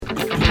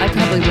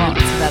probably won't,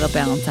 so that'll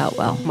balance out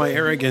well. My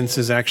arrogance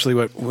is actually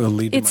what will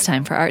lead to It's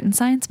time for Art and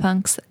Science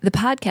Punks, the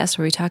podcast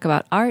where we talk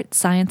about art,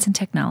 science, and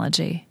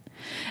technology.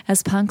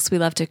 As punks, we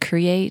love to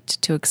create,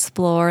 to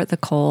explore the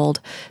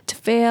cold, to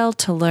fail,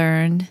 to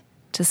learn,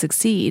 to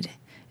succeed,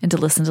 and to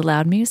listen to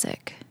loud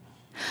music.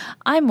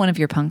 I'm one of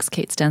your punks,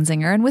 Kate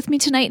Stenzinger, and with me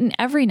tonight and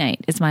every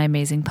night is my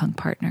amazing punk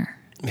partner.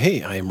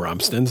 Hey, I am Rob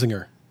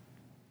Stenzinger.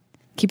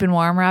 Keeping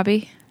warm,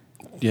 Robbie?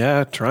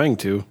 Yeah, trying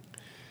to.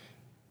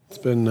 It's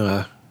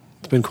been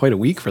quite a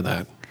week for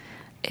that.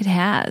 It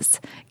has.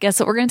 Guess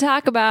what we're going to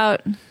talk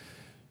about?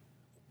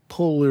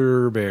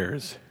 Polar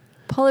bears.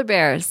 Polar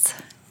bears.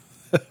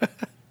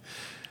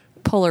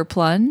 Polar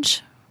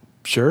plunge.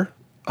 Sure.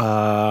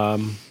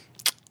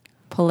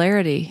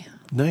 Polarity.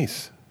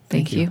 Nice.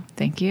 Thank you.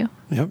 Thank you.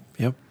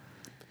 Yep.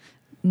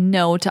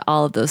 No to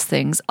all of those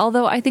things.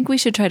 Although I think we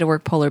should try to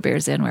work polar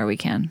bears in where we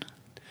can.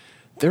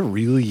 They're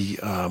really,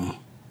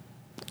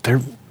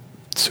 they're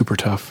super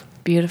tough.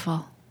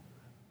 Beautiful.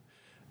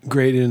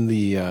 Great in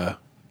the,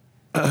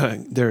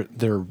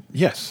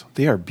 yes,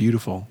 they are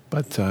beautiful,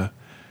 but,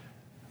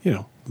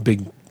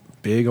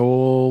 big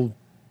old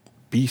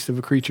beast of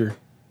a creature.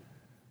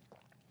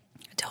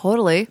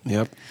 Totally.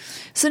 Yep.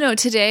 So no,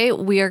 today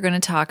we are going to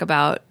talk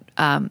about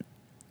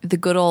the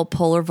good old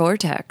polar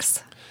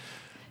vortex.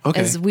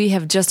 Okay. As we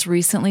have just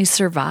recently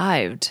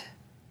survived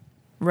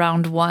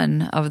round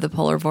 1 of the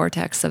polar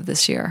vortex of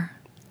this year.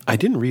 I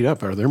didn't read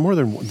up. Are there more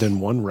than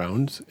one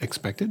round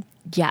expected?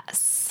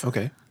 Yes.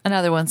 Okay.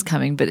 Another one's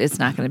coming, but it's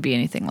not going to be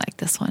anything like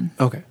this one.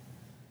 Okay.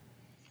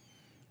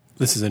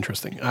 This is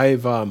interesting.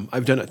 I've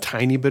done a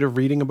tiny bit of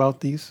reading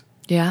about these.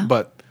 Yeah.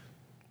 But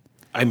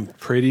I'm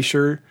pretty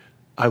sure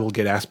I will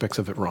get aspects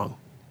of it wrong.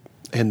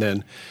 And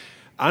then,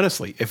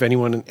 honestly, if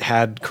anyone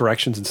had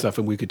corrections and stuff,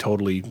 and we could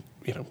totally,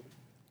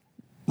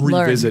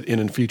 revisit in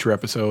a future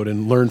episode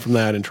and learn from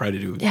that and try to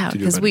do a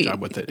better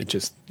job with it. It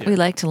just we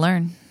like to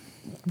learn.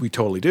 We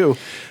totally do.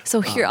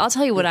 So here, I'll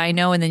tell you what I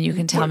know, and then you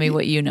can tell me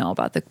what you know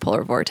about the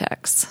polar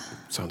vortex.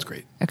 Sounds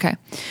great. Okay.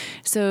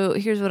 So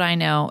here's what I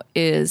know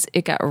is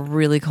it got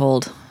really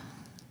cold.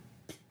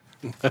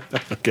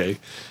 Okay.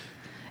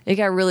 It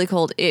got really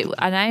cold.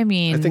 I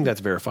think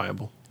that's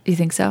verifiable. You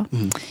think so?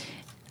 Mm-hmm.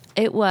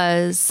 It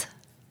was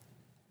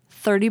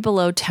 30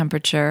 below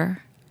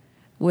temperature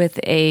with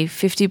a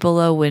 50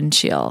 below wind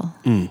chill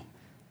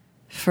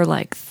for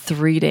like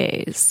 3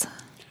 days.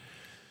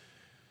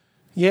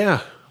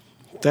 Yeah,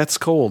 that's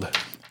cold.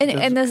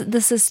 And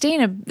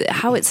the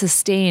how it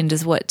sustained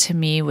is what to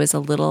me was a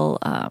little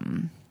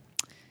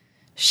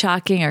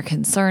shocking or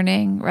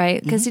concerning,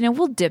 right? Because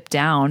we'll dip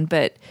down,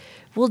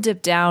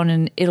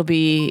 and it'll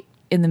be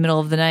in the middle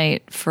of the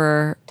night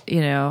for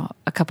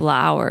a couple of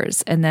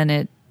hours, and then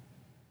it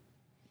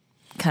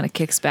kind of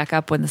kicks back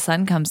up when the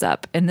sun comes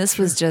up. And this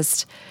was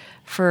just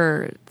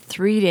for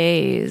 3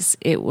 days.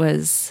 It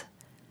was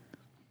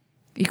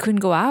you couldn't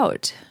go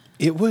out.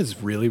 It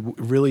was really,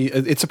 really.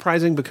 It's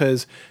surprising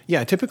because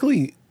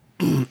typically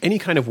any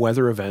kind of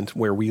weather event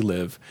where we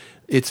live,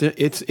 it's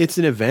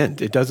an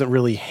event. It doesn't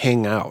really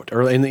hang out,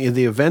 and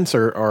the events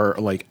are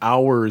like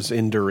hours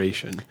in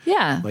duration.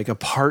 Yeah, like a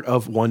part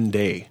of one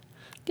day.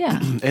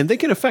 Yeah, and they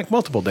can affect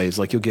multiple days.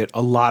 Like you'll get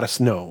a lot of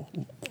snow,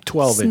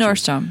 12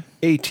 snowstorm.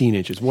 inches, 18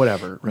 inches,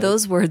 whatever. Right?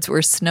 Those words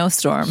were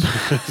snowstorm.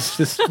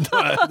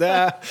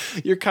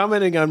 You're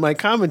commenting on my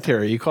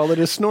commentary. You called it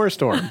a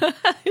snorestorm.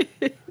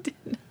 I did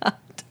not.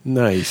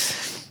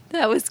 Nice.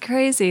 That was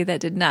crazy.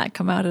 That did not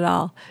come out at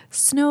all.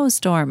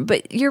 Snowstorm.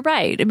 But you're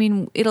right. I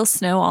mean, it'll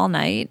snow all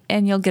night,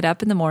 and you'll get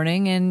up in the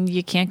morning, and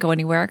you can't go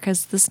anywhere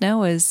because the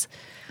snow is...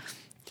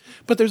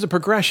 But there's a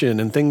progression,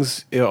 and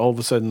things, all of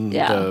a sudden,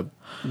 the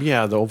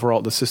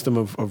overall, the system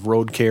of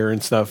road care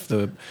and stuff,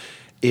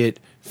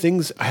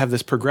 things have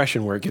this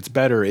progression where it gets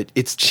better.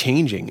 It's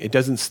changing. It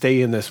doesn't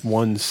stay in this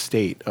one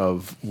state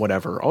of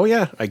whatever. Oh,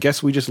 yeah, I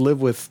guess we just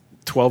live with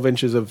 12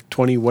 inches of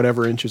 20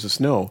 whatever inches of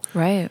snow.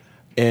 Right.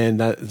 And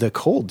the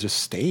cold just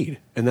stayed.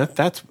 And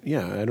that's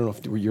I don't know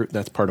if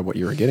that's part of what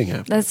you were getting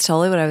at. That's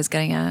totally what I was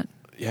getting at.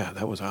 Yeah,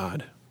 that was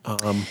odd.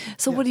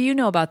 What do you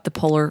know about the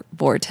polar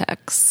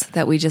vortex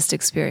that we just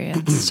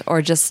experienced?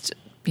 Or just,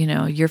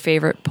 your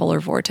favorite polar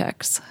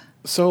vortex?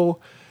 So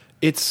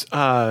it's,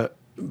 I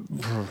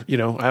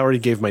already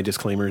gave my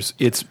disclaimers.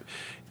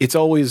 We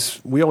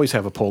always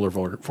have a polar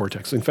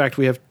vortex. In fact,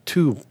 we have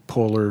 2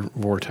 polar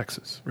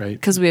vortexes, right?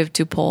 Because we have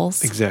 2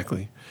 poles?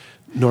 Exactly.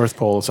 North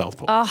Pole, South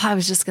Pole. Oh, I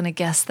was just going to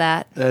guess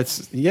that.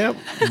 Nice.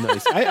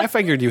 I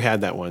figured you had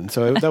that one.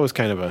 So that was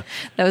kind of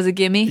That was a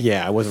gimme?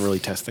 Yeah, I wasn't really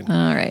testing.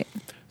 All right.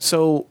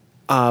 So,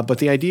 but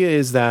the idea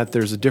is that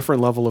there's a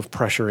different level of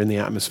pressure in the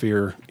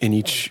atmosphere in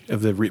each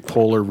of the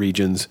polar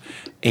regions.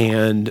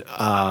 And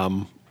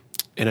I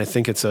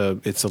think it's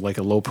like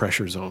a low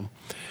pressure zone.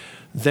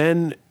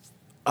 Then,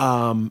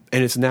 and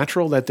it's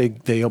natural that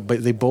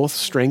they both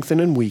strengthen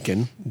and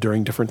weaken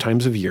during different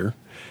times of year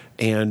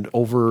and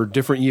over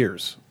different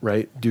years,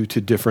 right? Due to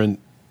different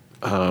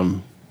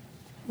things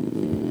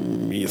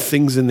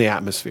in the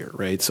atmosphere,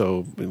 right?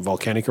 So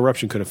volcanic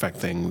eruption could affect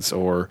things,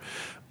 or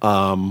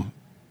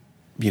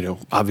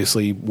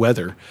obviously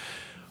weather.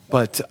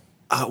 But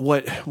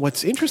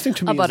what's interesting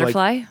to me A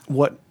butterfly? is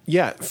like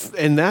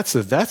and that's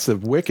the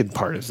wicked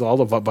part is all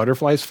the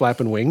butterflies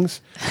flapping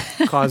wings,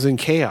 causing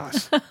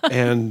chaos,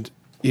 and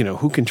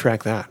who can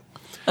track that?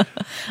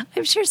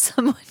 I'm sure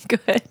someone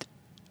could.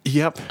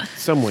 Yep,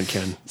 someone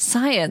can.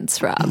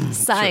 Science, Rob.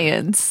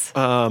 Science.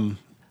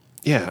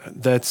 Yeah,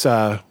 that's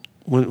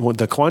when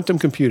the quantum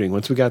computing.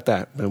 Once we got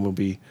that, then we'll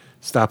be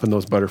stopping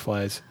those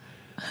butterflies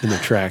in their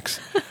tracks.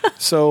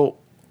 So,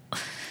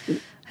 okay.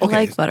 I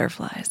like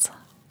butterflies.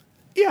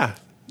 Yeah.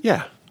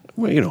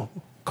 Well,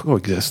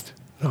 coexist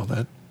and all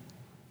that.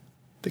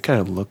 They kind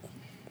of look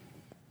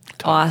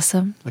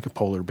awesome, like a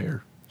polar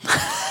bear.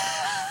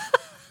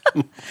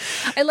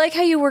 I like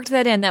how you worked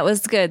that in. That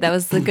was good. That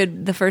was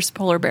the first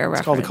polar bear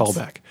reference. It's called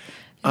a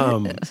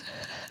callback.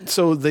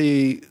 So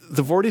the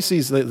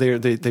vortices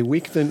they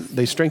weaken,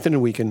 they strengthen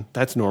and weaken.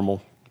 That's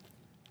normal.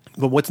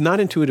 But what's not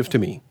intuitive to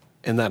me,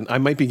 and that I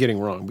might be getting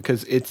wrong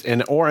because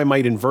or I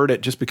might invert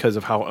it just because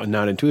of how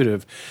not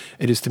intuitive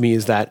it is to me,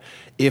 is that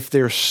if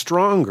they're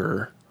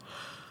stronger,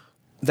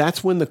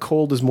 that's when the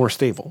cold is more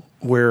stable,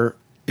 where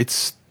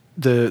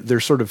they're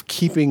sort of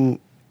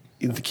keeping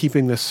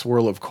this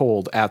swirl of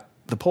cold at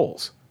the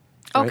poles.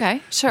 Right?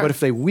 Okay, sure. But if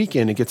they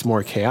weaken, it gets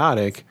more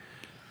chaotic,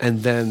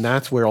 and then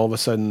that's where all of a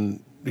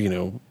sudden,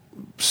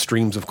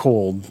 streams of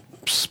cold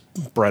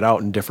spread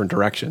out in different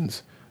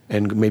directions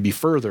and maybe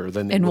further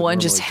than they and would one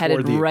just normally headed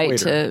toward the right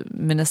equator. to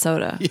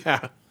Minnesota.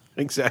 Yeah,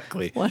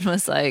 exactly. One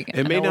was like,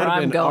 It may not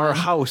have been our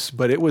house,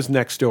 but it was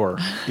next door.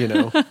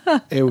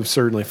 It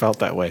certainly felt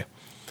that way.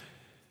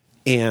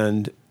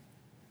 And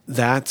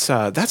that's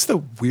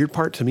the weird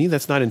part to me.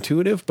 That's not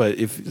intuitive. But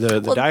if the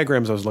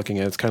diagrams I was looking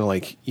at, it's kind of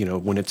like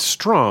when it's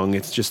strong,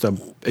 it's just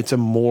a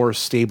more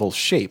stable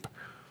shape.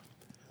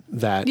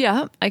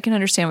 Yeah, I can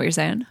understand what you're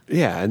saying.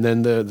 Yeah, and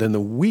then the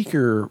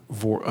weaker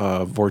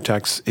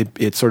vortex,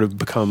 it sort of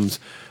becomes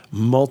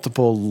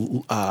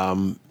multiple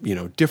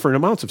different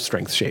amounts of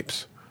strength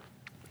shapes.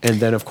 And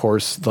then of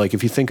course, like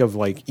if you think of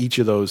like each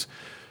of those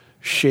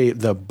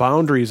the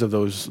boundaries of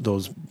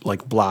those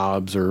like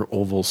blobs or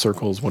oval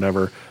circles,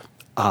 whatever,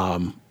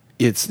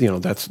 it's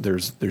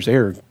there's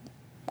air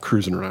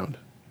cruising around.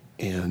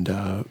 And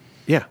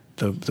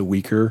the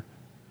weaker,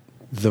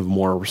 the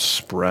more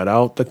spread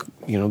out the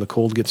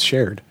cold gets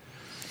shared.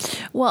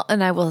 Well,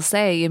 and I will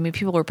say,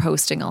 people were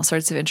posting all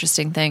sorts of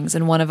interesting things,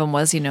 and one of them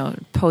was,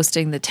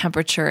 posting the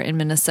temperature in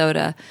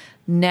Minnesota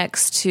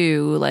next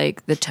to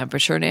like the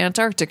temperature in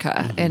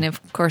Antarctica, mm-hmm. and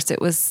of course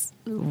it was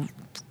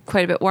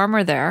quite a bit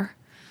warmer there.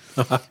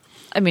 I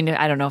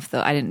don't know if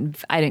I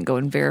didn't go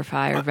and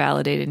verify or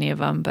validate any of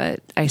them,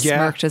 but I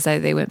smirked as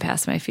they went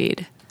past my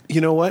feed. You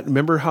know what?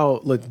 Remember how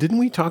didn't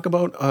we talk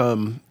about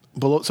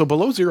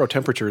below zero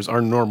temperatures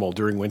are normal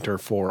during winter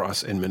for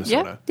us in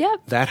Minnesota. Yeah.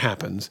 That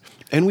happens.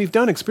 And we've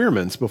done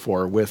experiments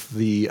before with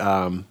the,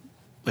 I know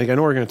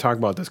we're going to talk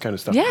about this kind of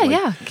stuff.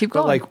 Yeah. Keep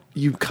going.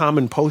 But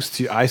common posts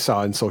I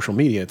saw in social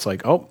media, it's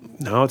like, oh,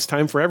 now it's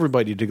time for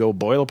everybody to go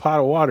boil a pot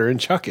of water and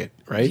chuck it,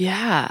 right?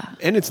 Yeah.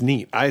 And it's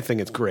neat. I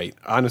think it's great.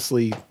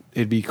 Honestly,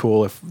 it'd be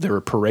cool if there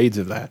were parades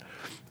of that.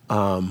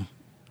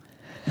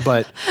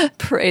 But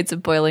parades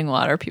of boiling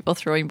water, people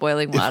throwing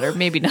boiling water,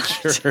 maybe not.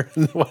 Sure.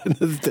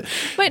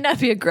 Might not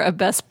be a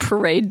best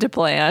parade to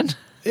plan.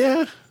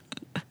 Yeah,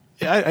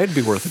 it'd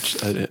be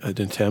worth an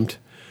attempt.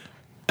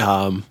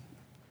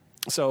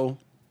 So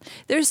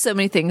there's so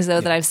many things though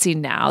that I've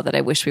seen now that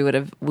I wish we would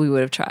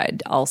have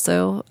tried.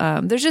 Also,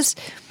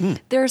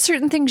 there are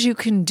certain things you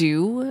can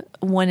do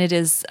when it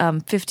is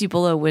 50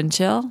 below wind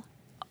chill,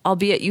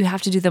 albeit you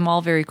have to do them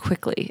all very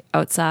quickly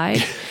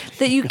outside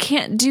that you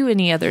can't do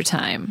any other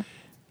time.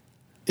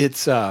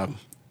 It's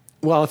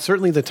it's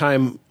certainly the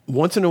time.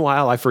 Once in a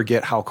while, I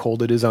forget how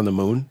cold it is on the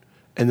moon,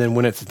 and then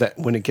when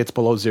it gets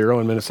below zero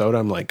in Minnesota,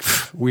 I'm like,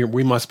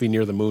 we must be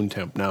near the moon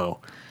temp now,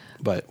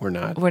 but we're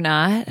not. We're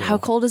not. No. How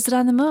cold is it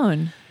on the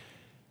moon?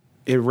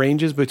 It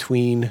ranges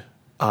between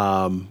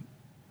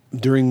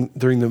during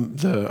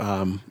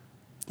the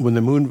when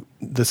the moon,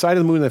 the side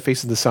of the moon that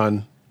faces the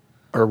sun,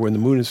 or when the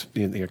moon is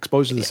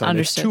exposed to the sun,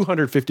 Understood. It's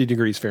 250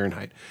 degrees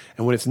Fahrenheit.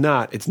 And when it's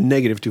not, it's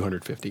negative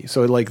 250.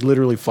 So it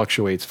literally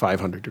fluctuates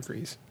 500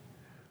 degrees.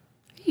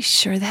 Are you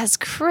sure? That's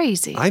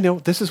crazy. I know.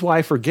 This is why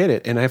I forget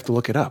it, and I have to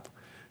look it up.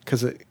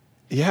 Because,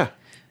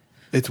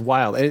 it's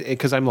wild.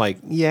 Because I'm like,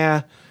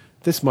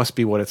 this must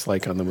be what it's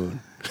like on the moon.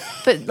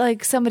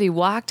 But somebody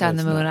walked on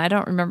the moon. I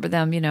don't remember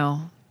them,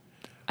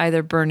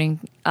 either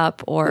burning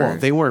up or... Well,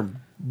 they weren't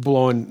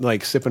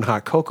sipping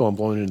hot cocoa and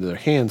blowing it into their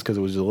hands because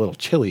it was a little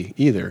chilly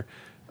either.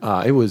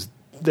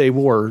 They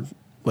wore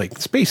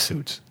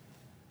spacesuits.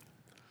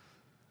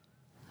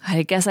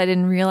 I guess I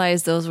didn't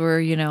realize those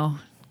were,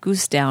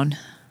 goose down.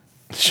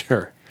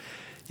 Sure.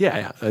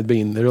 Yeah. I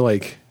mean, they're I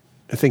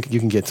think you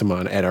can get some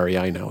at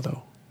REI now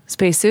though.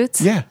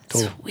 Spacesuits? Yeah.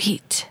 Totally.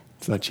 Sweet.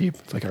 It's not cheap.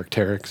 It's like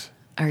Arc'teryx.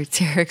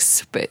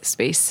 Arc'teryx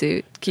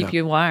spacesuit. Keep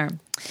you warm.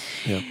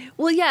 Yeah.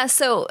 Well, yeah.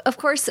 So, of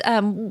course,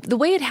 the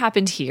way it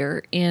happened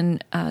here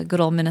in good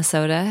old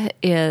Minnesota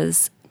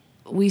is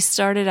we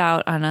started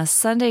out on a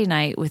Sunday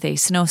night with a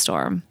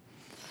snowstorm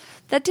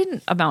that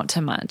didn't amount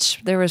to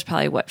much. There was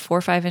probably, 4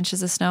 or 5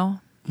 inches of snow?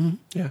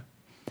 Yeah.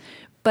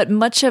 But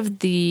much of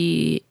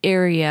the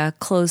area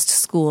closed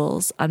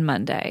schools on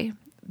Monday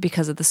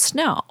because of the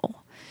snow.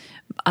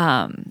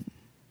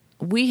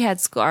 We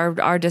had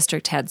our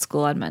district had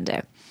school on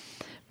Monday.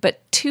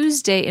 But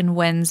Tuesday and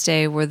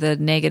Wednesday were the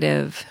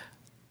negative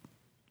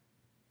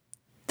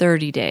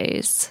 30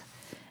 days.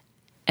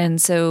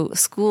 And so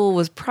school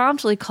was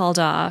promptly called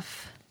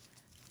off.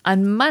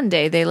 On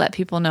Monday, they let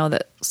people know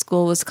that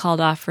school was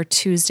called off for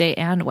Tuesday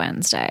and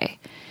Wednesday.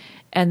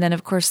 And then,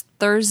 of course,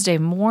 Thursday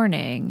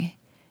morning,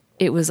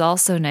 it was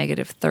also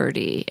negative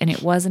 30. And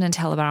it wasn't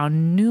until about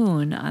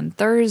noon on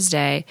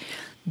Thursday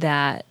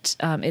that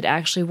it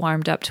actually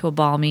warmed up to a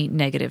balmy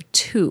negative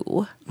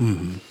 2,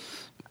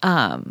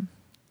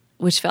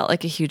 which felt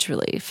like a huge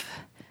relief.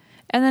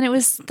 And then it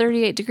was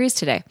 38 degrees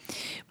today.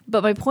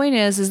 But my point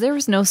is there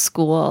was no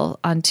school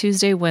on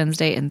Tuesday,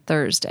 Wednesday, and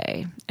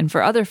Thursday. And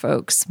for other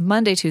folks,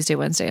 Monday, Tuesday,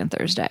 Wednesday, and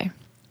Thursday.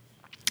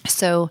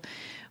 So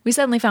we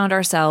suddenly found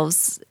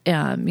ourselves,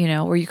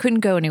 where you couldn't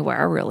go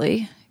anywhere,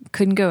 really.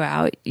 Couldn't go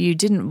out. You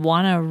didn't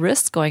want to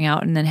risk going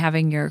out and then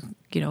having your,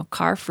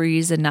 car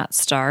freeze and not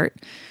start.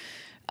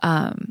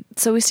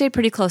 So we stayed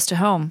pretty close to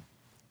home.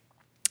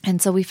 And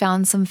so we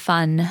found some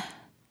fun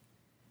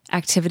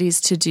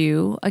activities to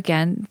do.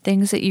 Again,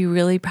 things that you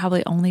really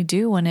probably only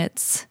do when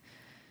it's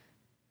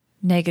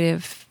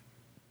negative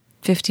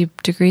 50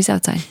 degrees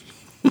outside.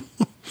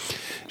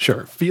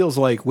 Sure. Feels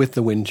like with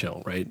the wind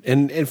chill, right?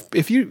 And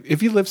if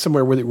you live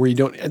somewhere where you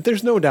don't,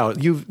 there's no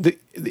doubt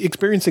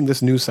experiencing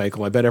this news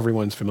cycle, I bet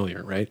everyone's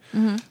familiar, right?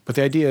 Mm-hmm. But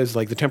the idea is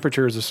like the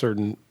temperature is a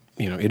certain,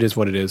 it is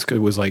what it is. It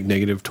was like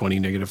negative 20,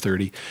 negative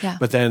 30. Yeah.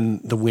 But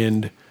then the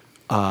wind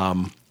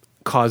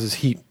causes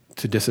heat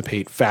to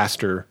dissipate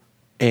faster.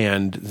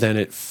 And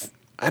then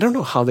I don't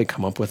know how they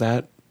come up with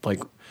that.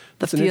 Like,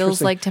 the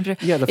feels like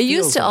temperature. Yeah, it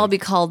used to always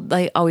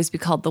be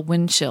called the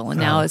wind chill, and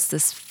now it's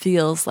this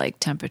feels like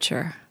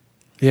temperature.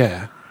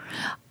 Yeah.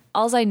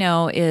 All I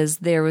know is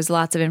there was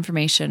lots of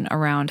information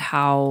around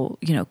how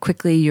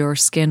quickly your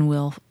skin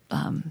will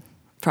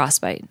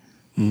frostbite.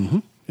 Mm-hmm.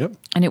 Yep.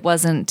 And it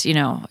wasn't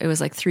it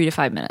was like 3 to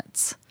 5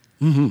 minutes.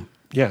 Mm-hmm.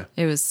 Yeah.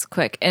 It was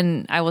quick,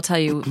 and I will tell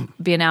you,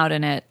 being out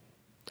in it,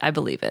 I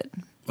believe it.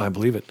 I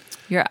believe it.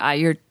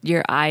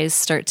 Your eyes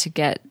start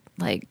to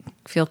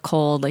feel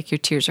cold, like your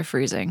tears are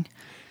freezing.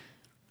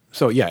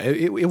 So yeah,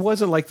 it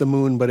wasn't like the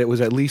moon, but it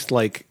was at least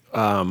like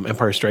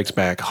Empire Strikes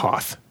Back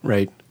Hoth,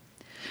 right?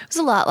 It was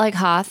a lot like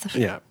Hoth.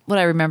 Yeah. What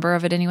I remember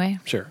of it anyway.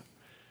 Sure.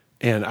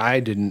 And I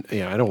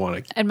don't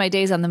want to. And my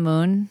days on the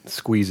moon.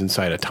 Squeeze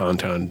inside a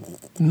tauntaun.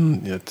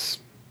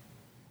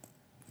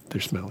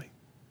 They're smelly.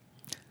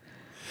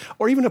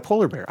 Or even a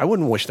polar bear. I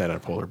wouldn't wish that on a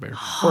polar bear.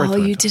 Oh,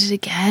 you did it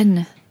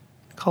again.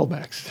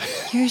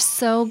 Callbacks. You're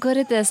so good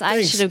at this.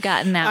 I should have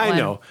gotten that one. I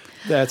know.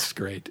 That's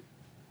great.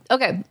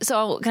 Okay,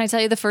 so can I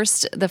tell you the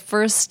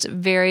first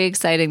very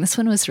exciting, this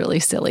one was really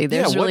silly.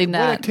 There's what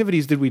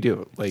activities did we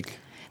do? Like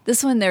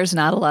this one, there's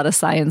not a lot of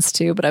science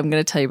to, but I'm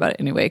going to tell you about it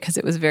anyway because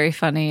it was very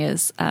funny.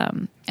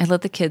 I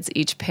let the kids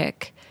each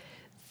pick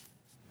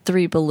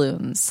 3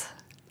 balloons.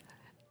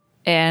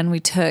 And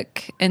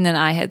and then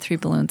I had 3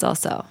 balloons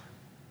also.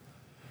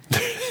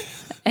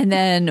 And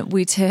then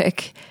we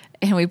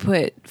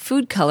put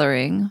food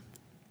coloring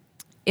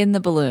in the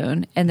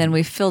balloon, and then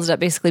we filled it up,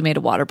 basically made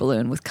a water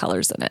balloon with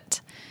colors in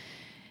it.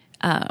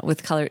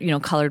 With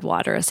colored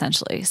water,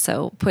 essentially.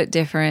 So put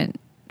different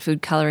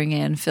food coloring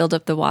in, filled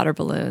up the water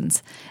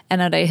balloons.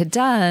 And what I had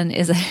done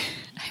is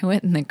I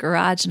went in the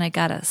garage and I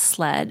got a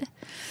sled.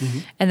 Mm-hmm.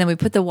 And then we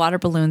put the water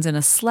balloons in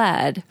a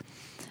sled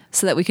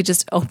so that we could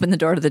just open the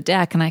door to the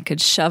deck and I could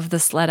shove the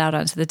sled out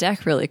onto the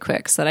deck really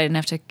quick so that I didn't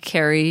have to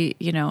carry,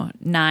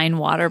 9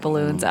 water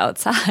balloons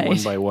outside.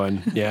 One by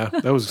one. Yeah,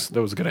 that was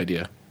a good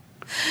idea.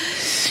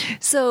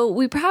 So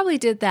we probably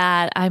did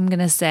that, I'm going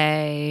to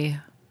say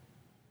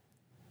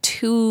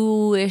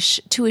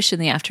 2-ish in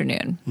the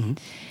afternoon. Mm-hmm.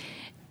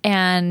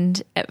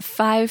 And at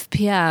 5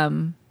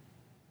 p.m.,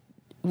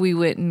 we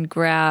went and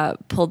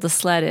pulled the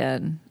sled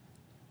in,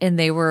 and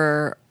they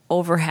were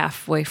over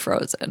halfway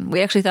frozen.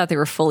 We actually thought they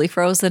were fully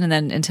frozen, and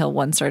then until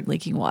one started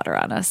leaking water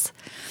on us.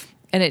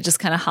 And it just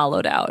kind of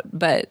hollowed out.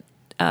 But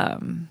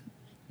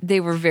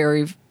they were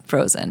very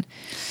frozen.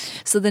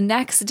 So the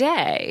next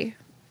day,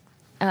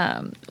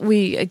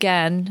 we,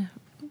 again,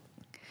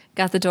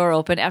 got the door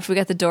open. After we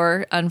got the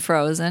door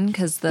unfrozen,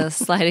 because the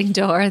sliding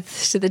door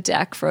to the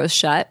deck froze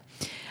shut,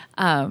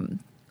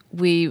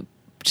 we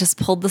just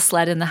pulled the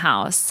sled in the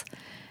house.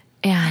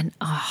 And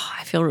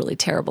I feel really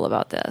terrible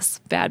about this.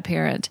 Bad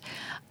parent.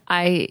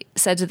 I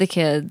said to the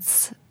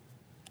kids,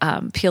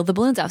 peel the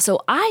balloons off.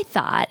 So I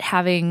thought,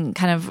 having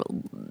kind of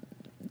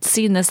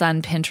seen this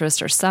on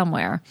Pinterest or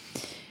somewhere,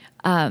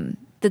 that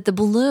the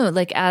balloon,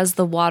 like as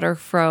the water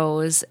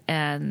froze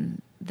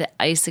and the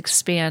ice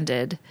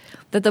expanded,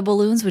 that the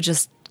balloons would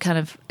just kind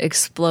of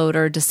explode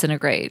or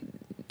disintegrate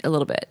a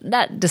little bit.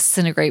 Not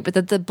disintegrate, but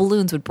that the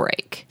balloons would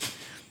break.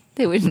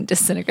 They wouldn't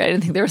disintegrate. I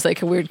didn't think there was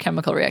like a weird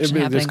chemical reaction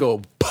happening. Just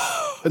go,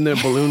 and the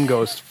balloon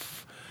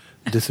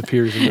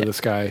disappears into the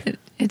sky.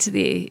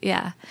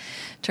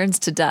 turns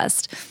to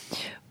dust.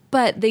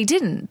 But they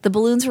didn't. The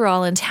balloons were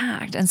all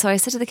intact. And so I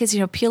said to the kids,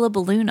 peel a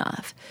balloon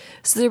off.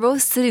 So they're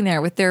both sitting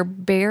there with their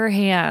bare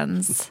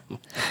hands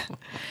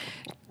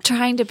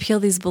trying to peel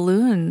these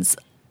balloons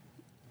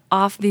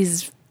off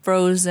these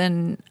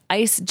frozen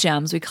ice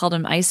gems. We called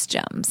them ice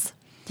gems.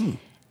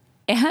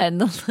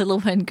 And the little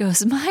one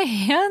goes, my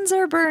hands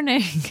are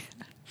burning.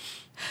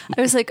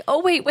 I was like,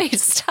 oh, wait,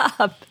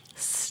 stop.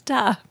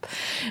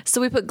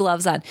 So we put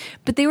gloves on.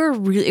 But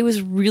it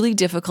was really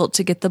difficult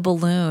to get the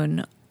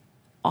balloon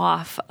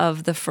off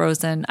of the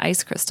frozen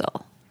ice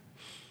crystal.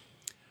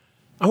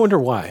 I wonder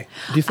why.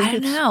 Do you think I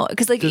don't know,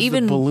 because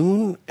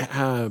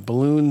the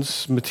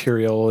balloon's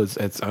material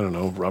it's I don't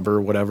know,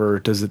 rubber, whatever.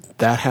 Does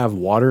that have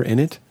water in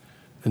it,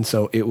 and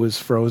so it was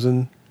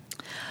frozen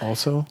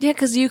also? Yeah,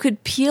 because you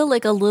could peel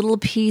a little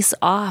piece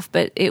off,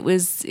 but it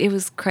was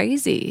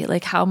crazy,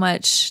 how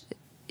much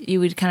you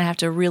would kind of have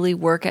to really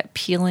work at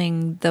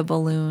peeling the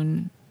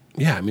balloon.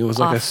 Yeah, it was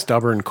like a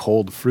stubborn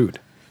cold fruit,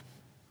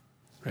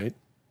 right?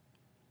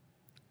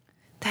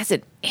 That's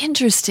an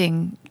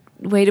interesting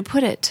way to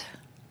put it.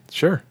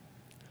 Sure.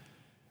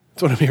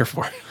 That's what I'm here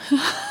for.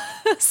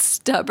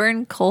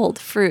 Stubborn, cold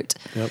fruit.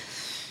 Yep.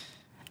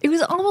 It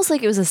was almost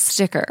like it was a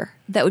sticker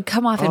that would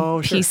come off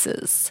in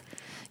pieces.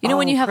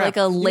 When you have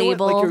a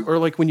label, or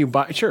when you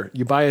buy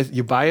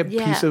a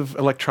piece of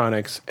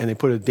electronics and they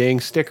put a dang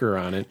sticker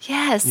on it.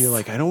 Yes. And you're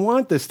like, I don't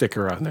want this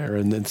sticker on there,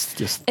 and it's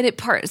just it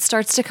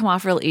starts to come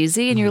off real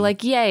easy, and you're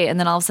like, yay! And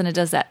then all of a sudden it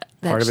does that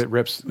part of it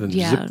rips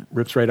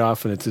right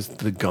off, and it's just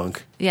the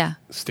gunk. Yeah,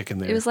 sticking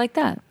there. It was like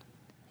that.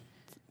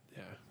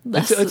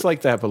 Yeah, it's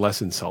like that, but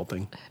less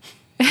insulting.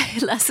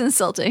 Less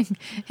insulting,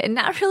 and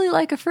not really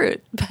like a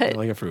fruit, but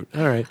like a fruit.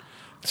 All right,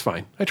 it's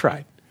fine. I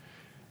tried.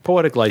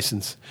 Poetic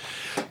license.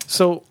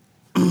 So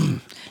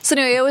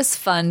anyway, it was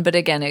fun, but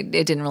again, it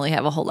didn't really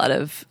have a whole lot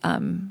of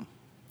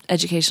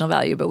educational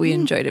value, but we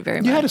enjoyed it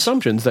very much. You had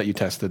assumptions that you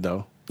tested,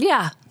 though.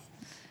 Yeah.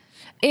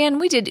 And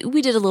we did a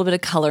little bit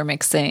of color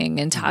mixing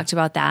and talked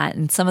about that,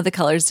 and some of the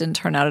colors didn't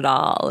turn out at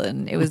all,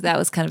 and that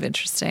was kind of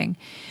interesting.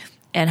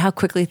 And how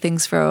quickly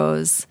things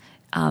froze,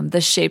 the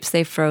shapes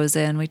they froze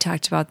in, we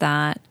talked about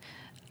that.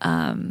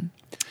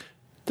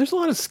 There's a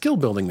lot of skill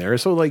building there.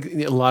 So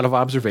a lot of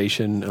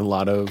observation, a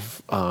lot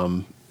of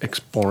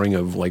exploring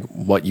of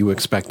what you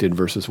expected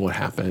versus what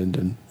happened.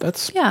 And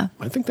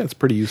I think that's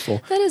pretty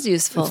useful. That is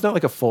useful. It's not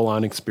like a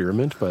full-on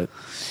experiment, but.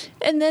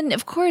 And then,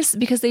 of course,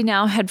 because they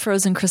now had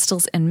frozen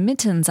crystals and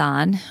mittens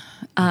on,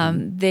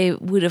 they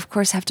would, of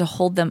course, have to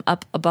hold them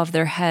up above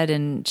their head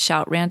and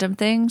shout random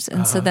things.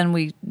 And so then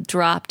we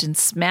dropped and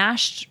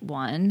smashed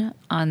one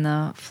on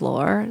the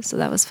floor. So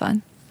that was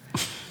fun.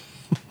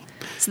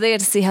 So they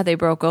had to see how they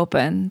broke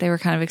open. They were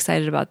kind of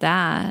excited about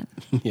that.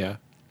 Yeah.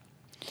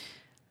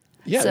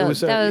 Yeah,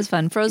 so that was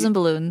fun. Frozen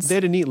balloons. They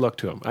had a neat look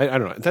to them. I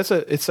don't know.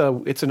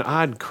 It's an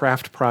odd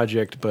craft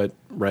project, but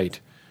right.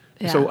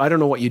 Yeah. So I don't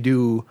know what you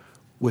do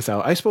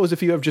without. I suppose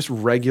if you have just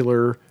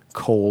regular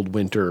cold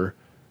winter,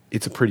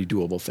 it's a pretty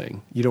doable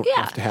thing. You don't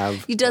have to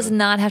have. It does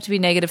not have to be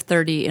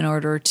 -30 in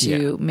order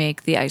to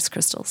make the ice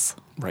crystals.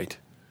 Right.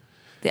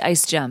 The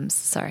ice gems.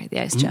 Sorry,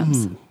 the ice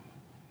gems.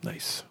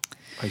 Nice.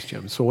 Ice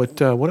gems. So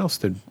what else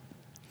did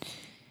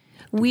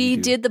we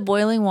did the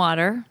boiling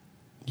water.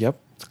 Yep,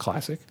 it's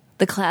classic.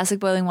 The classic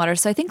boiling water.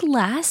 So I think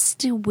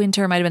last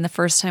winter might have been the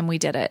first time we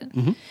did it.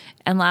 Mm-hmm.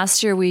 And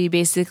last year we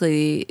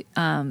basically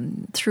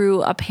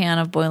threw a pan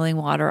of boiling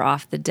water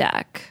off the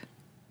deck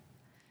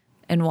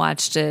and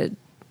watched it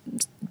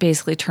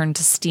basically turn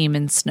to steam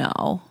and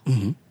snow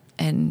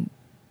and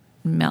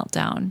melt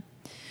down.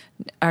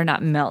 Or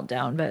not melt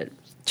down, but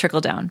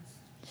trickle down.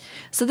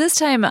 So this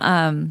time,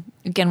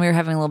 again, we were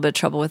having a little bit of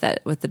trouble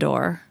with the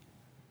door.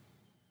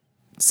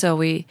 So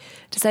we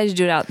decided to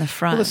do it out in the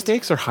front. Well, the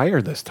stakes are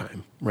higher this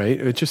time, right?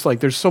 It's just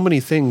there's so many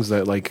things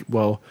that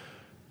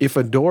if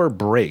a door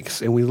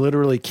breaks and we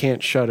literally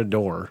can't shut a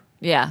door,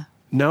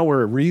 now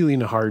we're really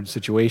in a hard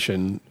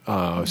situation,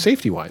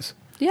 safety-wise.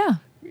 Yeah.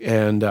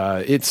 And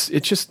it's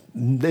just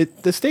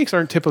the stakes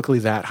aren't typically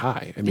that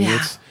high. I mean,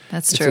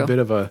 that's true. It's a bit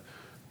of a,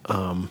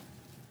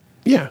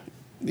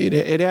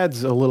 it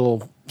adds a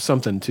little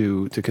something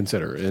to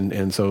consider.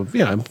 And so,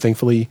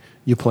 thankfully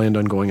you planned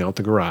on going out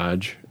the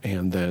garage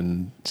and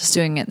then just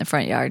doing it in the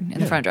front yard, in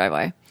the front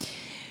driveway.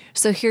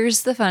 So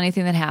here's the funny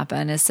thing that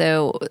happened is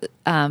our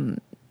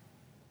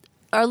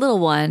little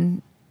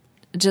one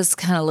just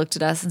kind of looked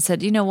at us and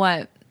said, you know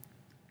what?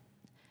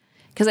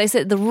 Because I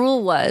said the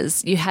rule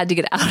was you had to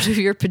get out of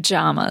your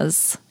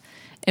pajamas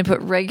and put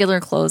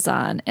regular clothes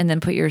on and then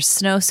put your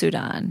snowsuit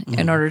on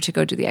in order to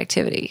go do the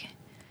activity.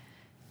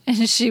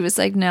 And she was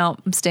like, no,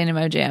 I'm staying in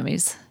my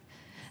jammies.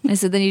 And I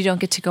said, then you don't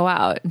get to go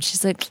out. And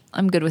she's like,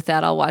 I'm good with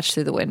that. I'll watch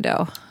through the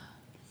window.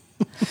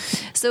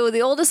 So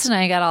the oldest and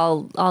I got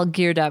all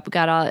geared up.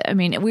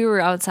 We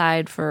were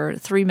outside for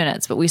 3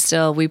 minutes, but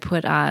we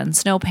put on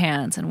snow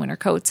pants and winter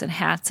coats and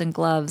hats and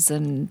gloves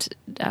and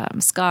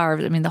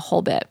scarves. The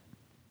whole bit.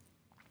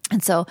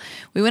 And so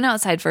we went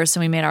outside first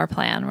and we made our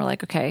plan. We're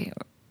like, okay,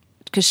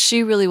 because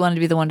she really wanted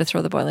to be the one to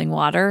throw the boiling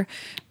water.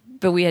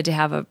 but we had to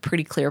have a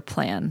pretty clear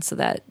plan so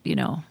that,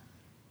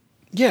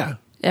 Yeah.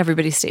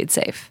 everybody stayed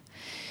safe.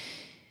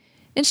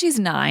 And she's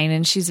 9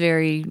 and she's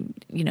very,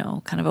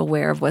 kind of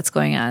aware of what's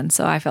going on.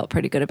 So I felt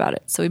pretty good about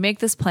it. So we make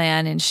this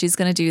plan and she's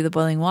going to do the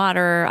boiling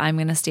water. I'm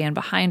going to stand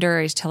behind her.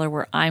 I tell her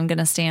where I'm going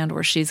to stand,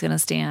 where she's going to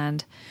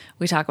stand.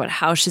 We talk about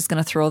how she's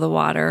going to throw the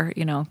water,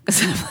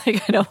 because I'm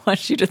like, I don't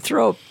want you to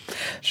throw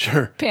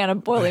a pan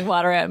of boiling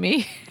water at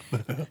me.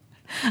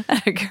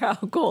 I don't care how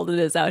cold it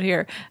is out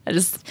here.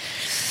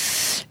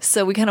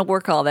 So we kind of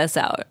work all this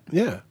out.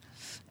 Yeah.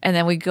 And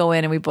then we go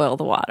in and we boil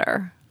the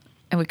water.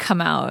 And we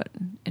come out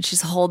and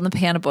she's holding the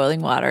pan of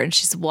boiling water and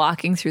she's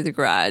walking through the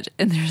garage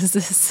and there's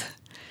this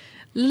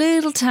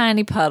little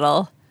tiny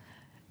puddle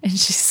and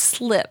she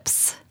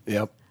slips.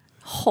 Yep.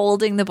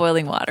 Holding the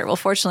boiling water. Well,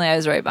 fortunately, I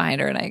was right behind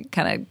her and I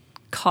kind of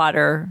caught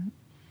her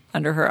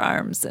under her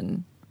arms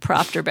and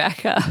propped her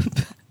back up.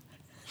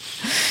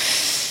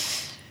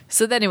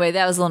 So anyway,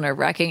 that was a little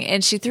nerve-wracking.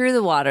 And she threw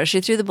the water. She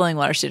threw the boiling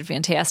water. She did a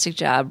fantastic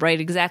job, right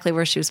exactly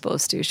where she was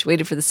supposed to. She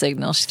waited for the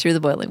signal. She threw the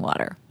boiling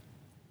water.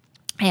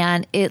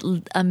 And it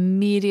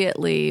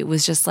immediately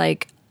was just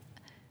like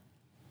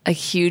a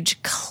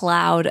huge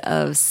cloud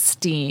of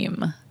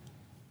steam.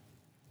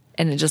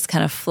 And it just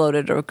kind of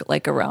floated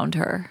like around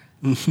her.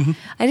 Mm-hmm.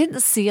 I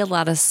didn't see a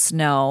lot of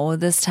snow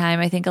this time.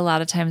 I think a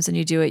lot of times when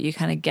you do it, you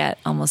kind of get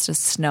almost a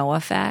snow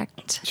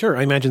effect. Sure.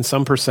 I imagine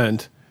some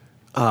percent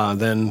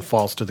then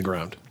falls to the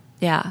ground.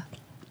 Yeah.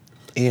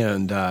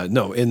 And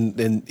no, in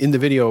the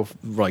video,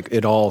 like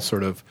it all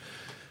sort of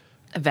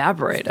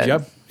evaporated.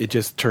 Yep. It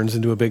just turns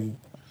into a big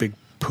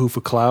poof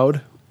of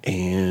cloud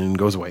and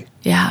goes away.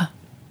 Yeah.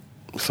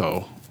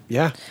 So,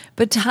 yeah.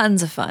 But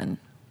tons of fun.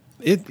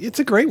 It's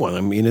a great one. I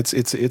mean,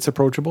 it's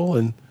approachable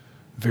and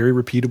very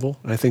repeatable.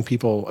 And I think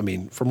people,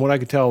 from what I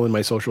could tell in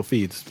my social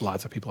feeds,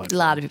 lots of people had a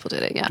lot of people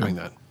did it, yeah. Doing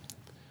that.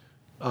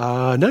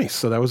 Nice.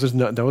 So that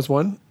was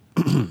one.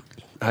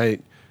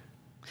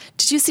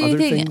 Did you see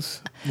anything?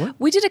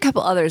 We did a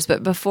couple others,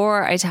 but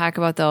before I talk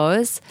about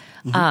those,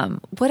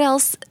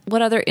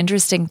 what other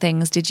interesting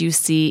things did you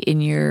see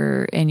in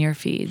your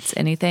feeds?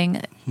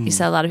 Anything? You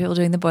saw a lot of people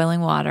doing the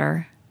boiling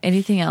water.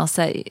 Anything else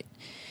that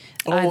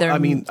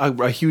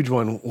a huge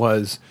one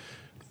was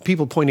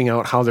people pointing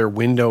out how their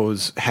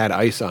windows had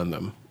ice on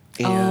them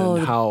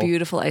and how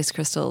beautiful ice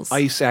crystals.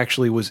 Ice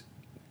actually was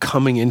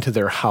coming into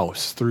their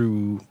house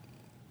through,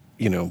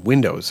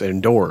 windows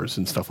and doors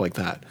and stuff like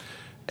that.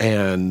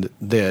 And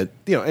that,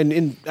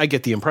 and I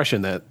get the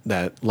impression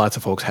that lots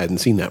of folks hadn't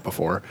seen that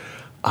before.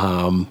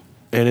 And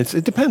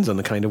it depends on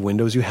the kind of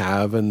windows you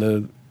have and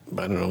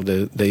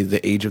the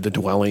age of the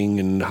dwelling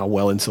and how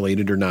well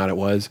insulated or not it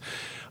was.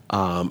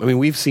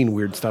 We've seen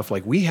weird stuff.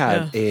 Like we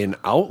had an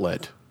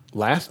outlet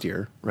last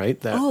year, right?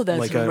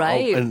 That's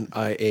right.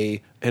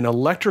 An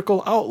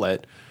electrical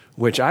outlet,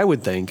 which I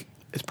would think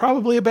is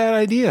probably a bad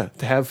idea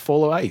to have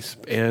full of ice.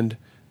 And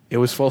it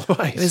was full of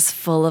ice. It was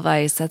full of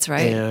ice. That's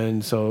right.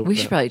 And so we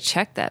should probably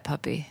check that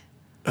puppy.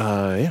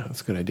 Yeah,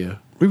 that's a good idea.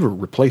 We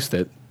replaced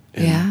it.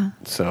 Yeah.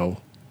 So,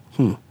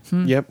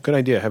 Yep, good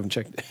idea. I haven't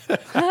checked.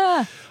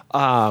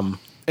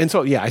 And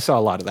so, yeah, I saw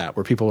a lot of that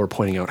where people were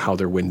pointing out how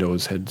their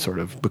windows had sort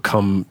of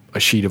become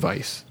a sheet of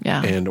ice.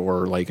 Yeah. And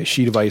or like a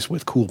sheet of ice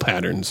with cool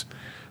patterns.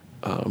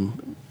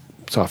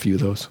 Saw a few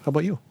of those. How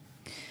about you?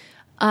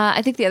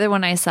 I think the other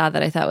one I saw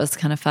that I thought was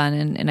kind of fun,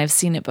 and I've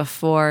seen it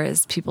before,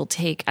 is people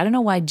take, I don't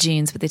know why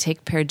jeans, but they take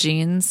a pair of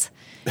jeans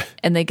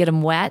and they get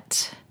them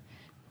wet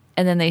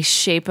and then they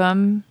shape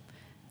them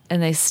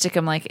and they stick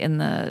them like in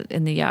the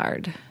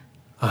yard.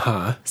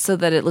 Uh-huh. So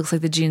that it looks like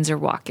the jeans are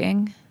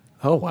walking.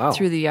 Oh, wow.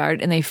 Through the yard,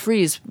 and they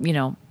freeze,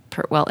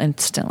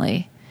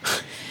 instantly.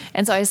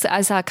 And so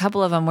I saw a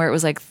couple of them where it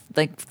was like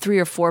 3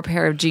 or 4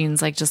 pair of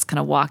jeans, like just kind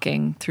of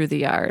walking through the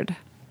yard.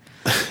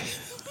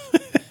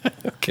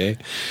 Okay.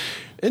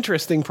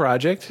 Interesting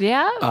project.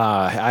 Yeah.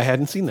 I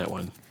hadn't seen that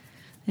one.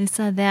 I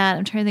saw that.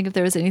 I'm trying to think if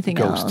there was anything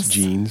else. Ghost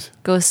jeans.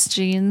 Ghost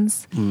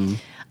jeans.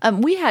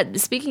 We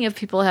had, speaking of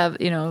people have,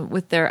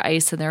 with their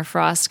ice and their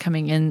frost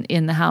coming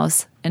in the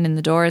house and in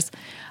the doors,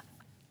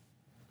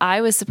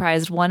 I was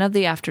surprised one of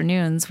the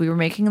afternoons we were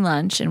making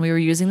lunch and we were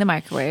using the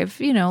microwave,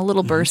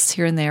 little bursts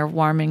here and there,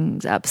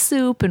 warming up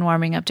soup and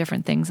warming up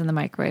different things in the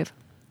microwave.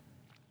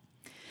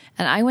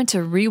 And I went to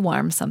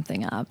rewarm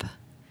something up,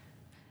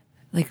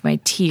 like my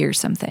tea or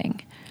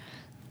something.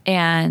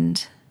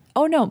 And,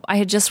 I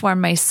had just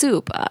warmed my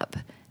soup up.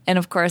 And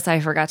of course I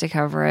forgot to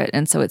cover it.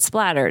 And so it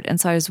splattered. And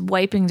so I was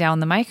wiping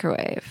down the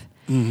microwave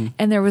and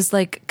there was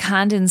like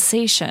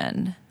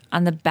condensation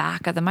on the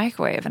back of the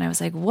microwave. And I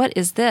was like, what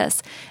is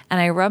this?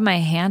 And I rubbed my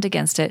hand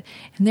against it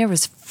and there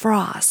was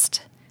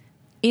frost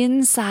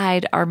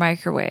inside our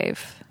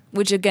microwave,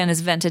 which again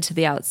is vented to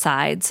the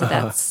outside. So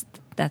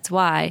that's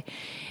why.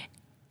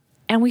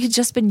 And we had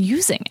just been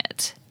using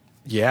it.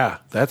 Yeah,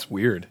 that's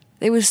weird.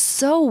 It was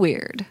so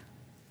weird.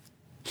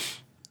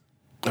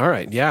 All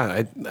right.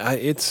 Yeah.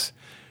 It's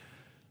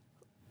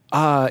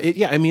a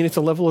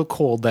level of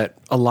cold that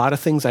a lot of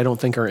things I don't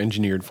think are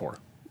engineered for.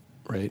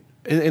 Right.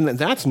 And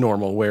that's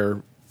normal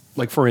where,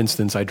 like, for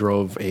instance, I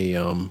drove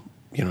a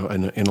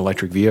an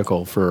electric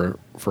vehicle for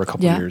a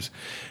couple of years,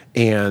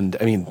 and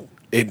I mean,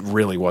 it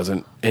really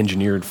wasn't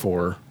engineered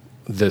for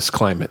this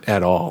climate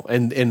at all,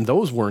 and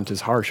those weren't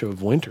as harsh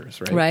of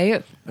winters, right?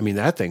 Right. I mean,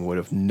 that thing would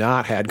have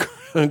not had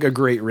a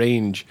great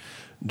range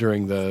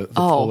during the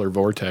polar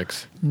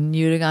vortex.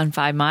 You'd have gone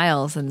 5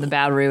 miles, and the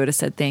battery would have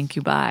said, "Thank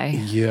you, bye."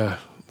 Yeah.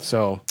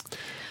 So,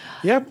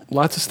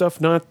 lots of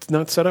stuff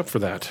not set up for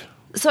that.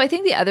 So I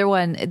think the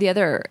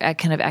other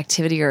kind of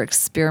activity or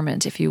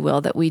experiment, if you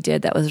will, that we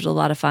did that was a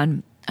lot of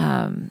fun,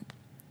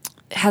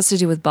 has to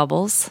do with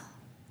bubbles.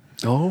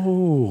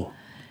 Oh.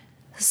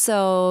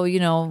 So,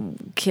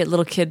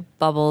 little kid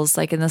bubbles,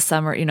 like in the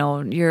summer,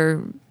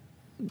 your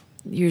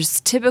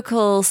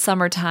typical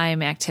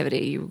summertime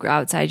activity. You go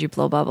outside, you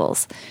blow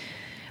bubbles.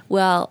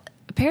 Well,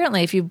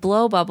 apparently if you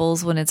blow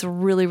bubbles when it's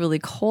really, really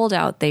cold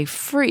out, they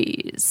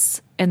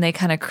freeze and they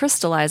kind of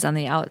crystallize on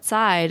the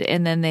outside,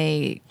 and then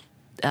they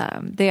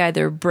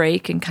either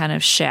break and kind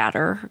of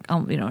shatter,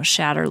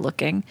 shatter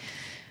looking,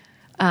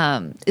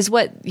 is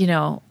what,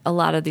 a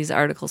lot of these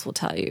articles will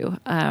tell you.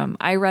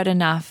 I read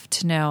enough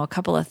to know a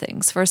couple of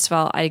things. First of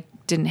all, I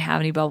didn't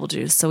have any bubble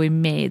juice, so we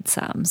made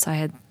some. So I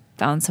had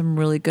found some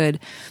really good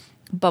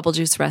bubble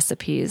juice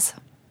recipes.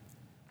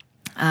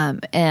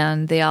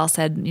 And they all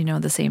said,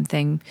 the same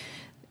thing.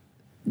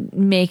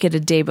 Make it a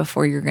day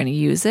before you're going to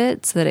use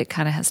it so that it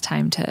kind of has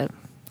time to,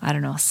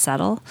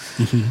 settle.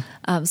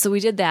 Mm-hmm. So we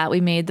did that.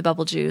 We made the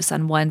bubble juice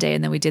on one day,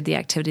 and then we did the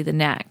activity the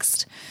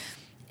next.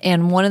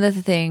 And one of the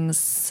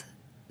things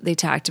they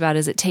talked about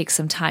is it takes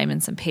some time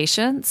and some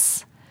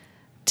patience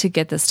to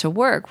get this to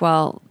work.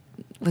 Well,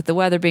 with the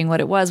weather being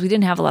what it was, we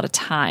didn't have a lot of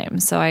time.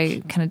 So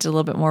I kind of did a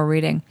little bit more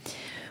reading.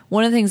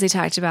 One of the things they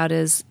talked about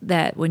is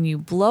that when you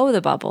blow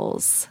the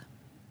bubbles,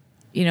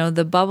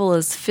 the bubble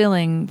is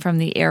filling from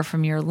the air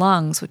from your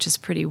lungs, which is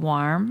pretty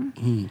warm.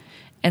 Mm.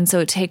 And so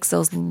it takes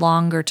those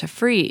longer to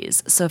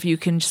freeze. So if you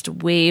can just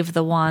wave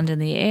the wand in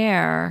the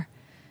air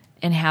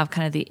and have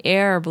kind of the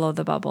air blow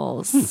the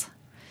bubbles,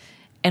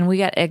 and we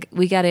got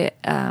it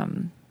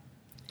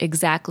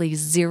exactly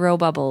 0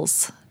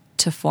 bubbles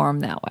to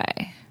form that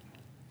way.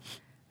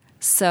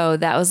 So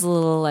that was a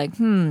little like,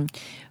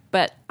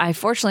 But I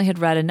fortunately had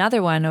read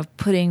another one of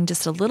putting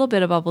just a little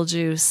bit of bubble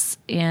juice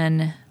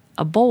in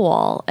a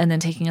bowl and then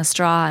taking a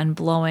straw and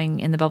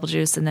blowing in the bubble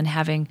juice and then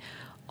having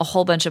a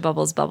whole bunch of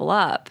bubbles bubble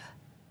up.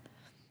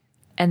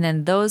 And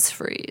then those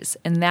freeze.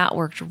 And that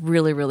worked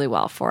really, really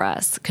well for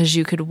us because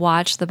you could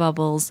watch the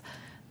bubbles,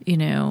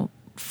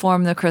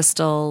 form the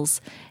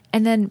crystals.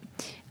 And then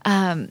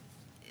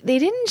they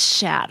didn't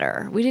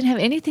shatter. We didn't have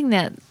anything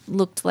that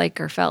looked like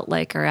or felt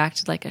like or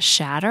acted like a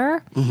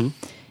shatter. Mm-hmm.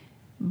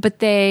 But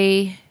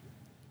they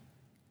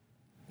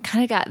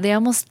they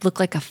almost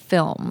looked like a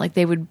film. Like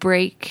they would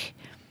break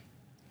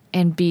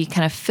and be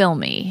kind of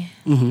filmy.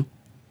 Mm-hmm.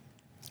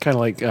 Kind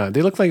of like,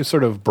 they look like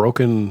sort of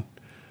broken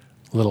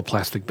little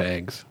plastic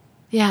bags.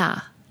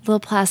 Yeah. Little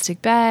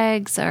plastic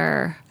bags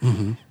or, I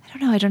don't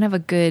know. I don't have a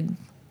good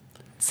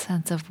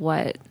sense of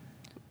what.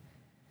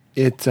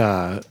 It's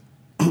some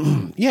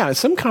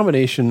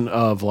combination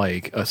of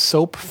like a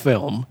soap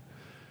film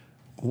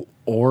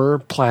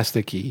or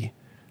plasticky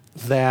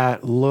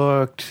that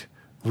looked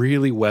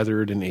really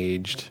weathered and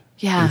aged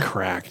and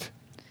cracked.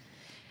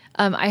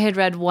 I had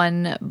read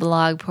one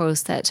blog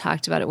post that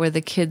talked about it where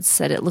the kids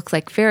said it looked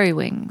like fairy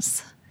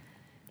wings.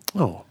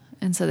 Oh.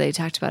 And so they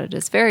talked about it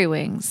as fairy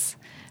wings,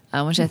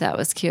 which I thought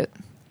was cute.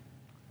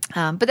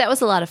 But that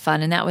was a lot of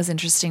fun, and that was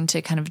interesting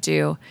to kind of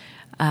do.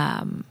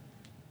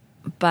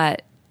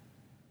 But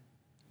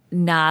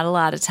not a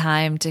lot of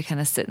time to kind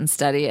of sit and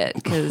study it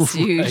because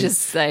you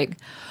just like,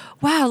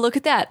 wow, look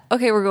at that.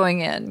 Okay, we're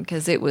going in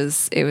because it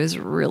was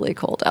really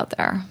cold out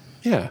there.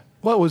 Yeah.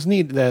 Well, it was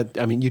neat that,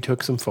 you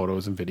took some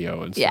photos and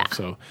video and stuff.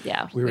 So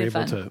we were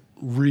able to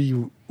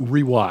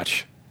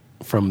rewatch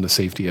from the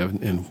safety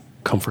and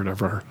comfort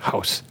of our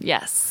house.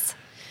 Yes.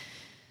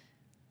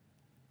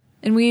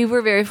 And we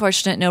were very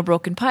fortunate. No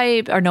broken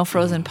pipe or no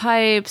frozen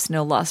pipes,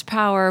 no lost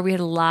power. We had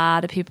a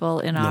lot of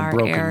people in our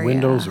broken area.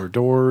 Windows or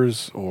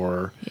doors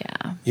or...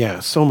 Yeah,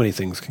 so many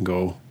things can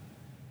go...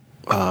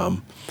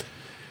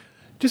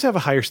 just have a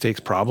higher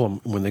stakes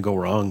problem when they go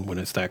wrong when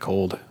it's that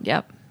cold.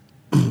 Yep.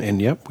 And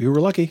we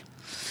were lucky.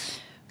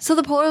 So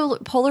the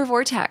polar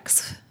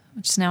vortex,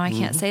 which now I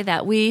can't say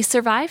that, we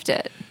survived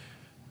it.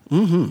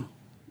 Mm-hmm.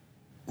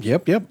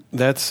 Yep.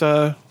 That's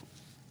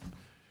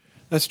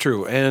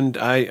true. And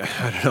I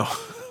don't know.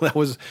 that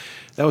was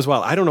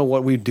wild. I don't know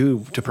what we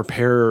do to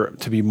prepare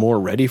to be more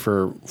ready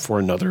for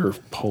another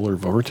polar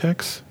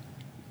vortex.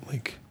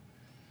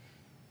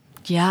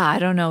 I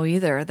don't know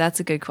either. That's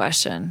a good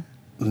question.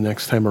 The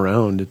next time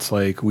around, it's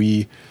like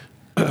we,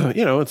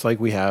 it's like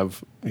we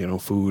have,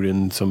 food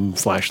and some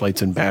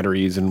flashlights and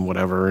batteries and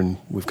whatever, and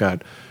we've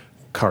got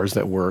cars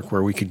that work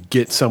where we could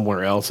get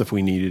somewhere else if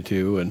we needed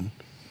to. And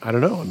I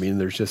don't know.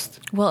 There's just...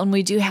 Well, and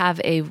we do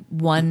have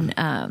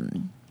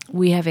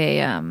we have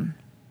a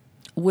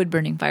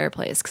wood-burning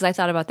fireplace because I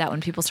thought about that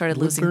when people started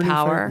losing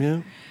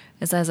power.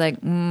 As I was like,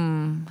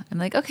 I'm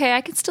like, okay,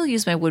 I can still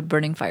use my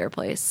wood-burning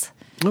fireplace.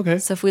 Okay.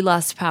 So if we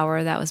lost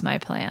power, that was my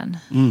plan.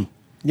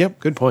 Yep.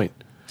 Good point.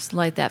 Just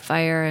light that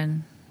fire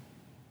and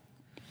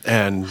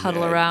And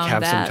huddle around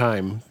have that. some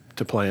time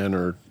to plan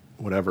or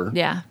whatever.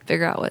 yeah,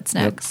 figure out what's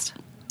next.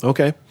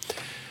 Okay.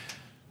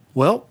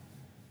 Well,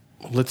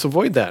 let's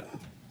avoid that.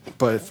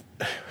 But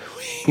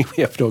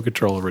we have no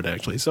control over it,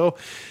 actually. So,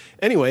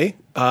 anyway,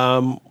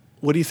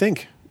 what do you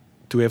think?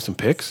 Do we have some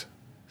picks?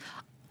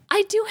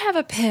 I do have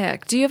a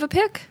pick. Do you have a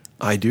pick?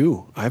 I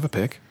do. I have a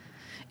pick.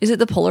 Is it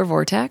the polar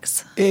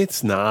vortex?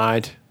 It's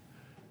not.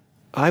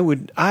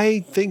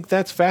 I think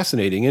that's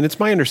fascinating, and it's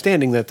my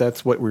understanding that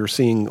that's what we're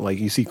seeing. Like,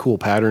 you see cool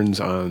patterns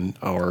on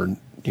our,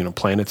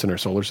 planets in our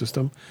solar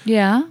system.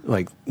 Yeah.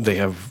 Like, they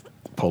have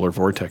polar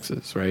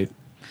vortexes, right?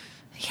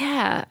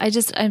 Yeah.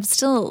 I'm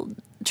still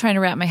trying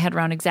to wrap my head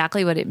around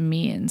exactly what it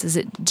means. Is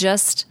it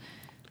just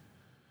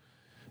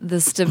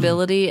the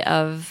stability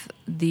of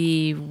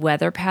the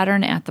weather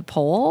pattern at the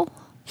pole?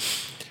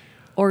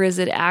 Or is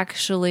it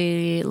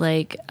actually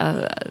like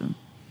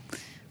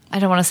I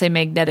don't want to say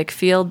magnetic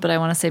field, but I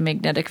want to say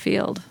magnetic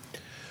field.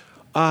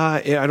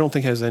 I don't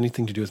think it has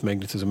anything to do with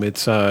magnetism.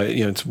 It's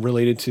it's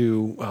related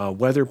to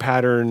weather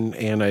pattern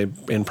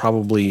and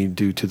probably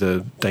due to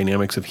the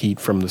dynamics of heat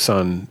from the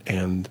sun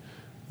and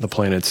the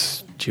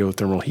planet's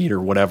geothermal heat or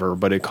whatever.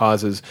 But it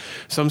causes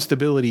some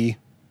stability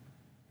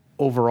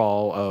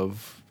overall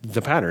of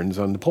the patterns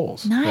on the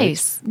poles.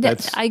 Nice.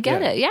 Right? I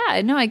get it.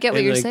 Yeah, no, I get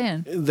what you're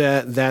saying.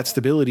 That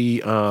stability.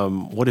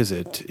 What is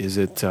it? Is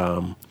it?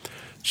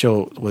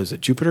 Was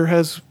it Jupiter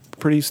has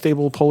pretty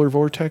stable polar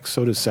vortex?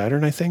 So does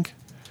Saturn, I think.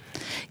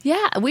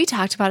 Yeah, we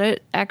talked about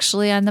it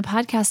actually on the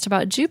podcast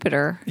about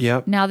Jupiter.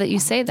 Yep. Now that you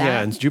say that.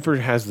 Yeah, and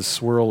Jupiter has the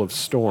swirl of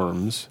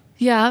storms.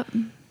 Yeah.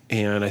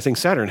 And I think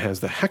Saturn has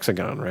the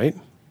hexagon, right?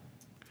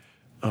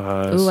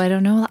 Ooh, I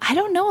don't know. I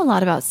don't know a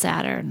lot about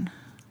Saturn.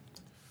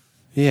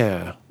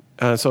 Yeah.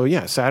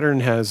 Saturn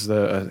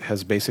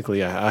has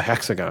basically a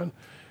hexagon.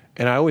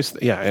 And I always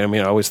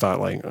thought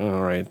like,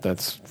 all right,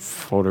 that's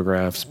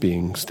photographs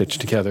being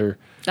stitched together.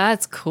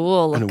 That's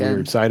cool And looking. a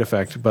weird side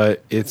effect,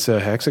 but it's a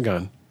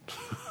hexagon.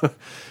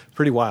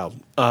 Pretty wild.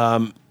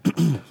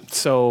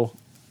 So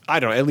I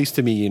don't know, at least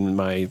to me in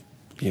my,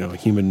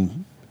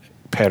 human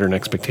pattern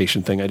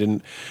expectation thing, I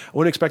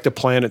wouldn't expect a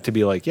planet to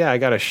be like, yeah, I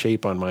got a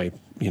shape on my,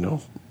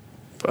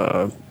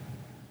 polar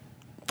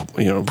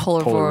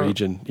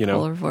region,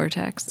 Polar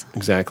vortex.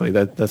 Exactly.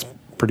 That's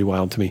pretty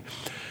wild to me.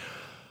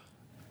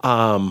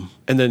 And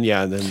then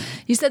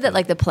You said that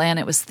like the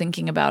planet was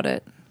thinking about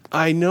it.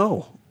 I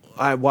know.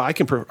 I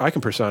can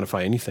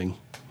personify anything.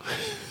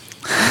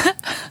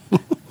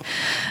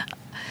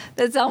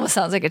 That almost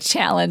sounds like a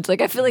challenge.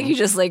 Like I feel like you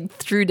just like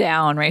threw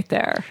down right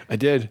there. I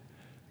did.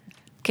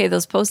 Okay,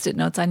 those Post-it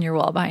notes on your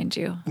wall behind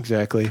you.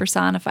 Exactly.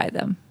 Personify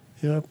them.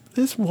 Yep.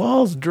 This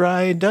wall's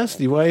dry and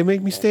dusty. Why you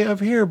make me stay up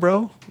here,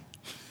 bro?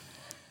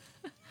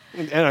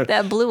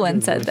 That blue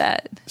one said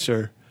that.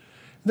 Sure.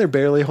 They're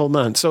barely holding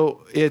on.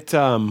 So it,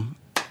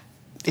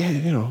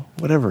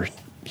 whatever.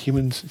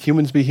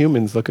 Humans be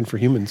humans looking for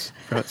humans.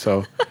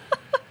 So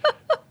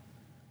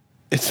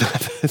it's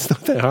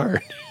not that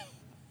hard.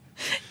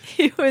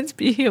 Humans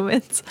be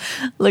humans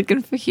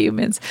looking for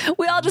humans.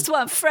 We all just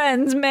want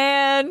friends,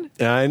 man.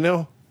 Yeah, I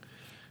know.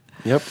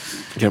 Yep.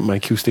 Get my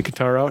acoustic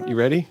guitar out. You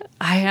ready?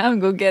 I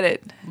am. Go get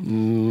it.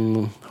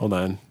 Hold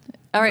on.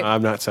 All right.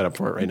 I'm not set up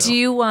for it right now. Do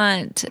you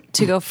want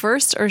to go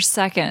first or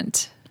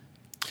second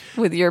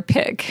with your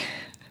pick?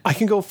 I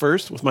can go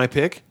first with my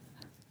pick.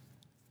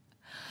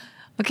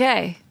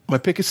 Okay. My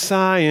pick is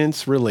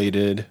science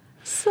related.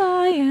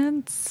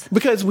 Science.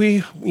 Because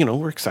we're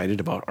excited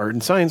about art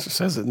and science, it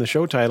says it in the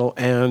show title,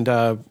 and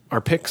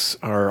our picks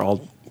are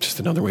all just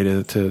another way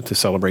to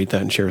celebrate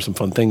that and share some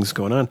fun things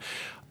going on.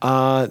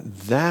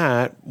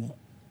 That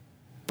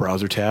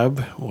browser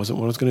tab wasn't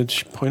what I was going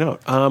to point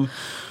out.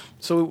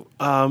 So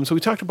we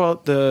talked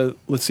about the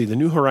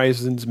New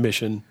Horizons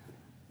mission.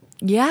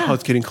 Yeah. How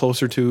it's getting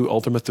closer to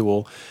Ultima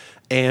Thule.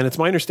 And it's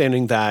my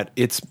understanding that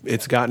it's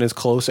gotten as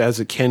close as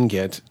it can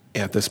get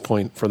at this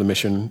point for the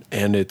mission.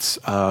 And it's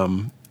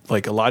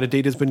like a lot of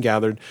data has been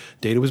gathered.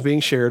 Data was being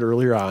shared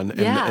earlier on.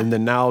 And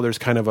then now there's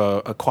kind of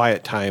a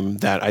quiet time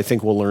that I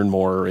think we'll learn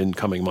more in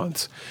coming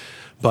months.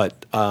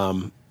 But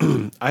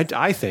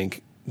I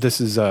think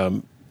this is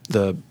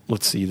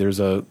there's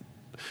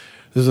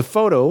a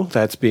photo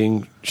that's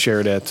being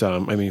shared at,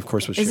 of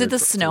course, was shared. Is it the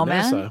for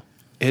snowman? NASA.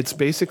 It's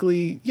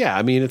basically,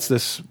 it's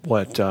this,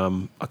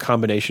 a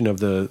combination of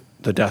the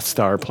Death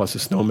Star plus a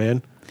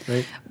snowman,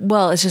 right?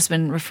 Well, it's just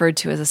been referred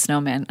to as a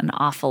snowman an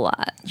awful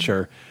lot.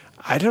 Sure.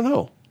 I don't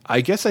know.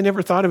 I guess I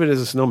never thought of it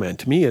as a snowman.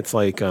 To me, it's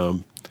like,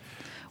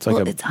 it's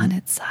on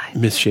its side.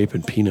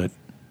 Misshapen peanut.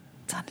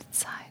 It's on its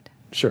side.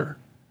 Sure.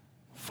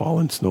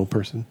 Fallen snow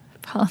person.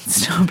 Fallen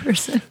snow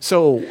person.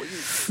 So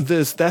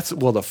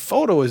the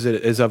photo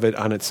is of it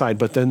on its side,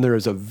 but then there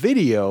is a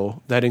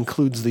video that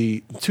includes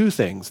the two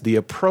things: the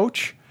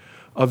approach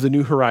of the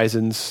New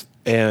Horizons,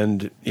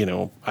 and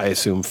I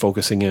assume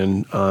focusing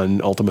in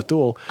on Ultima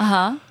Thule.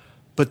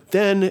 But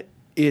then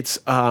it's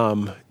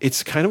kind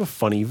of a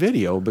funny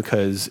video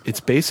because it's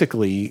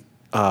basically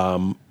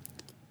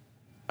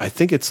I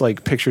think it's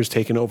like pictures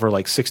taken over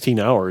like 16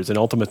 hours, and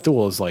Ultima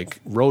Thule is like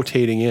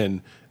rotating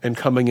in and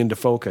coming into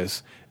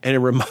focus. And it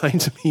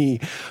reminds me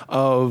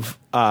of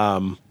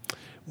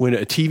when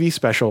a TV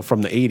special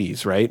from the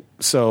 80s, right?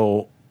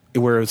 So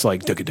where it's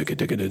like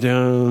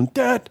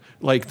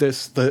like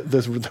this,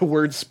 the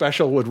word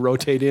special would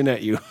rotate in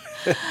at you.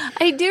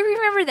 I do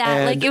remember that.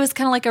 And- like it was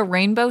kind of like a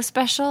rainbow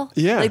special.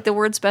 Yeah. Like the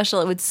word special,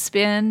 it would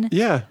spin.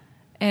 Yeah.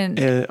 And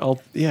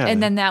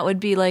then that would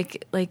be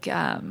like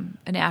an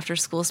after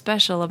school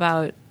special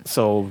about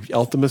so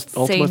Ultima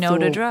say no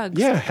to Thule, drugs.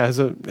 Yeah, has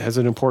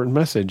an important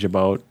message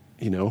about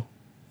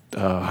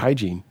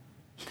hygiene.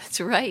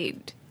 That's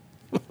right.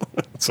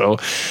 So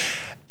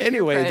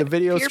anyway, Peer the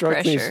video peer struck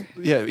pressure.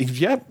 me.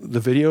 Yeah. The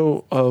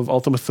video of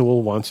Ultima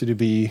Thule wants you to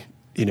be,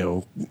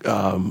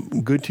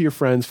 good to your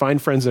friends.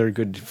 Find friends that are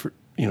good for,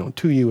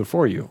 to you and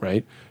for you,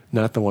 right?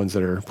 Not the ones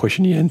that are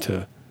pushing you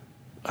into,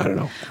 I don't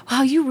know.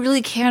 Wow, you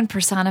really can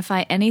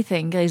personify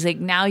anything. Because like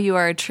now you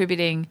are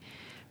attributing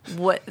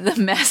what the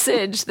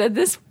message that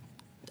this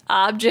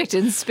object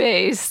in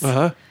space.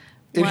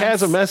 It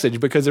has a message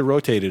because it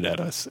rotated at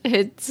us.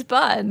 It's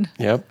fun.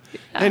 Yep.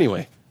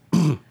 Anyway,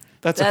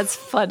 That's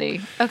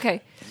funny.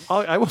 Okay.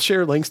 I will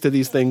share links to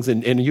these things,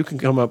 and you can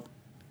come up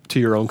to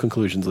your own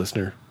conclusions,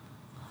 listener.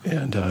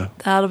 And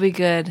That'll be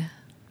good.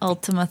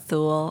 Ultima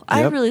Thule.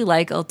 I Yep. really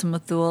like Ultima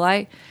Thule.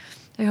 I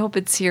hope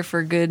it's here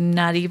for good and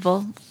not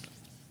evil.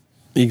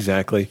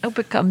 exactly. I hope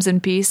it comes in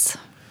peace.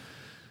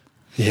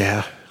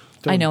 Yeah.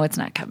 I know it's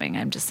not coming.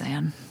 I'm just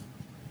saying.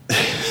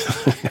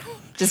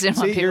 Just didn't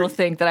want See, people you're- to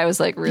think that I was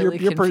like really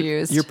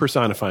confused. You're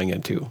personifying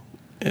it too,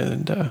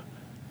 and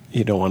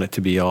you don't want it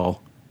to be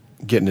all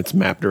getting its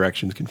map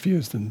directions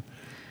confused and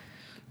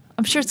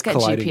I'm sure it's got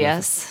colliding with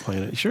GPS. the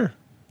planet. Sure.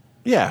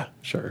 Yeah.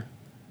 Sure.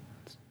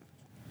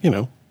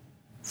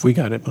 If we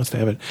got it, must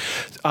have it.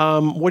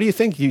 What do you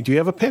think? Do you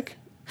have a pick?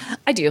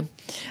 I do.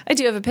 I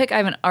do have a pick. I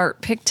have an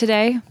art pick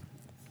today.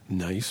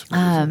 Nice.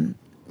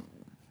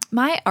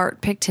 My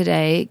art pick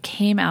today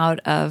came out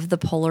of the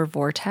polar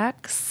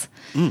vortex,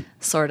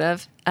 sort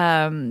of.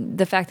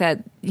 The fact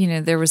that,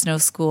 there was no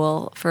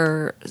school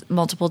for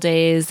multiple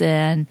days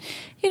and,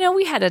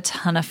 we had a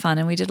ton of fun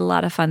and we did a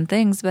lot of fun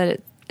things.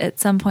 But at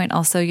some point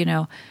also,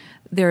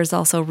 there's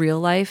also real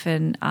life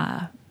and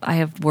I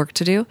have work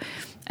to do.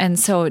 And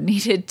so it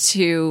needed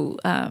to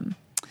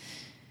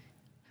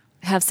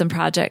have some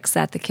projects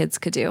that the kids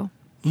could do.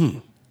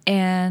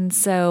 And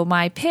so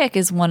my pick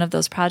is one of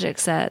those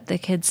projects that the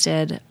kids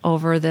did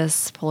over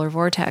this polar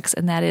vortex,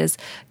 and that is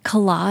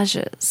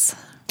collages.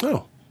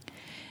 Oh,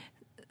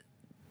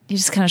 You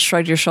just kind of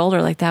shrugged your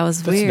shoulder like that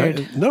was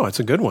weird. No, it's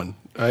a good one.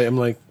 I am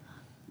like,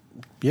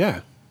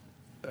 yeah.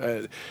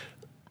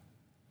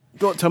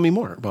 Go tell me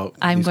more about.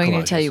 I'm these going collages.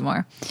 to tell you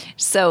more.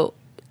 So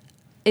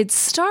it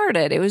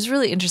was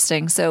really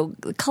interesting. So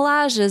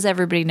collages,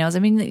 everybody knows. I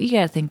mean, you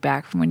got to think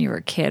back from when you were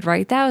a kid,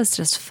 right? That was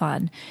just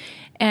fun.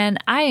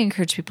 And I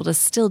encourage people to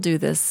still do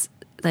this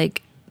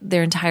like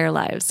their entire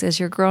lives.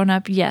 As you're grown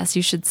up, yes,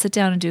 you should sit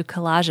down and do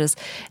collages.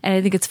 And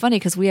I think it's funny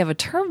because we have a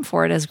term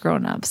for it as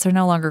grown-ups. They're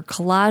no longer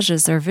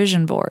collages, they're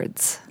vision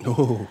boards.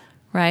 Oh,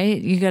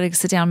 Right? You got to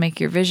sit down and make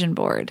your vision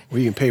board. well,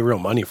 you can pay real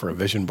money for a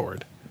vision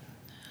board,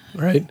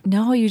 right?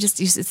 No, you're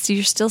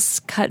still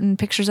cutting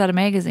pictures out of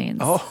magazines.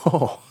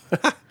 Oh,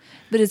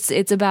 But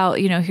it's about,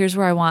 here's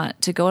where I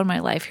want to go in my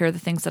life. Here are the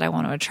things that I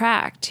want to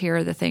attract. Here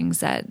are the things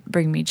that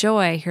bring me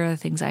joy. Here are the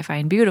things I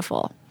find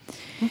beautiful.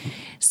 Mm-hmm.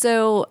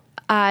 So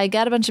I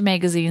got a bunch of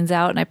magazines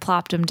out and I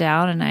plopped them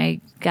down and I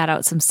got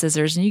out some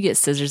scissors, and you get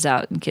scissors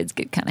out and kids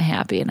get kind of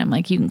happy. And I'm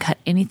like, you can cut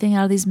anything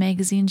out of these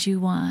magazines you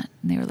want.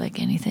 And they were like,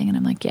 anything? And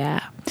I'm like,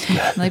 yeah.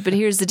 I'm like, but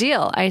here's the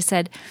deal. I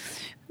said,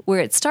 where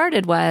it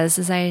started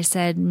is I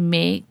said,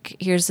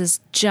 here's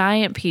this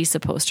giant piece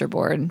of poster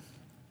board.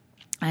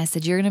 I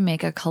said, you're going to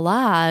make a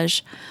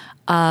collage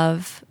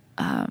of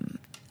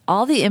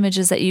all the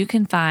images that you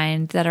can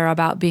find that are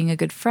about being a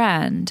good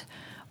friend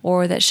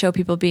or that show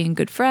people being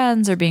good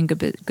friends or being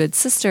good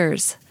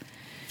sisters.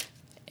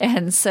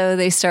 And so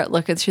they start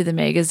looking through the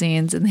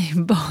magazines and they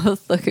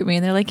both look at me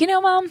and they're like,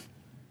 Mom,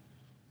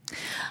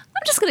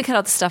 I'm just going to cut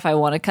out the stuff I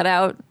want to cut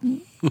out.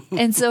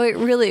 And so it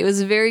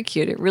was very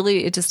cute.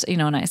 It just,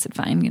 and I said,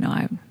 fine,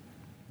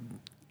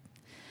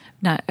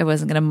 I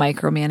wasn't going to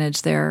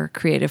micromanage their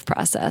creative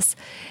process.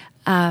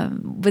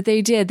 But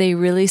they did. They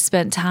really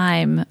spent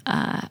time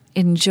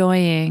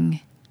enjoying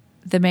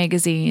the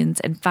magazines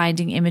and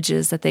finding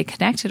images that they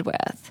connected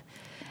with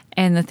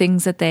and the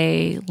things that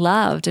they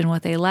loved and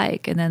what they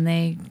like. And then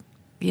they,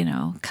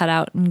 cut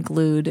out and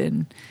glued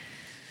and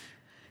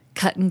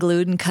cut and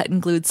glued and cut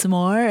and glued some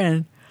more.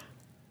 And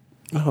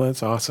oh,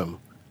 that's awesome.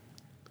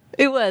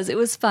 it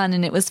was fun,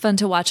 and it was fun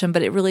to watch them,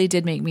 but it really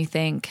did make me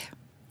think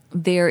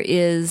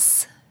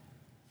there's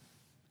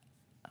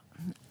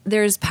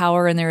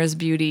power and there is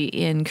beauty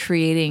in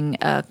creating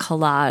a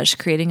collage,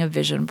 creating a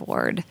vision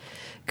board,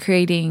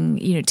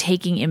 creating,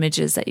 taking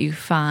images that you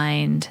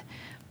find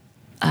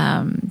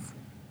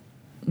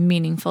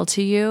meaningful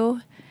to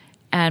you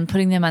and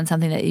putting them on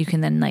something that you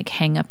can then like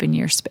hang up in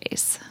your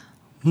space.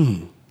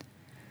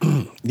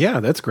 Yeah,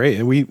 that's great.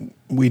 And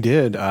we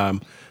did.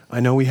 I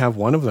know we have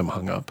one of them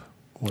hung up.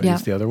 What Yeah.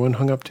 is the other one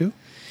hung up too?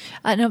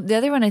 No, the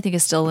other one I think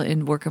is still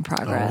in work in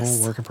progress.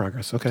 Oh, work in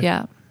progress. Okay.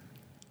 Yeah.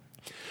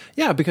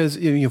 Yeah, because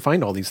you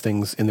find all these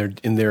things in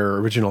their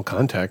original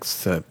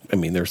contexts. I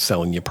mean, they're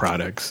selling you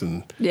products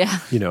and Yeah.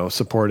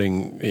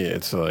 supporting.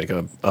 It's like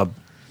a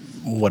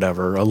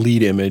whatever, a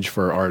lead image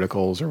for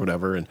articles or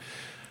whatever, and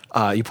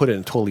you put it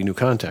in a totally new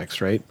context,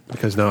 right?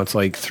 Because now it's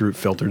like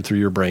filtered through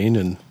your brain,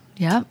 and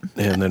Yep.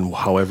 then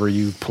however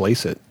you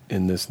place it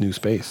in this new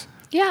space.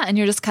 Yeah, and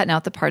you're just cutting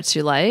out the parts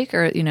you like,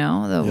 or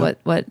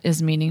what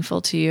is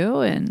meaningful to you,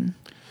 and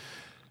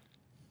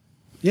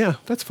Yeah,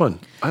 that's fun.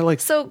 I like.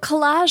 so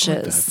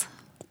collages,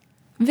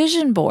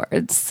 vision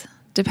boards.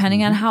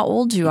 Depending on how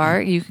old you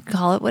are, you can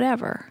call it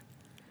whatever.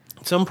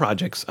 Some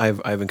projects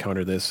I've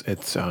encountered this.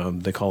 It's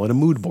they call it a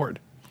mood board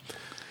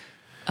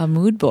A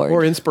mood board.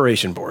 or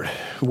inspiration board,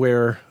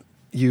 where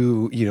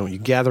you're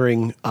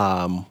gathering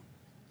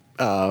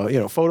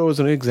photos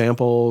and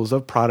examples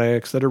of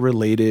products that are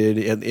related,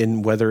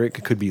 in whether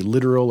it could be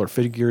literal or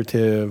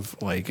figurative,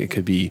 like it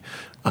could be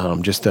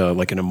just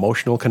like an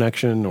emotional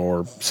connection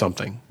or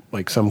something,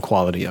 like some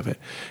quality of it,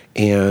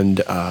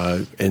 and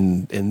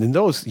in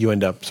those you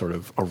end up sort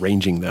of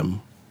arranging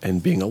them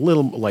and being a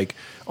little like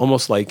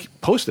almost like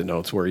Post-it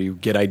notes, where you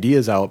get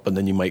ideas out, but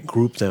then you might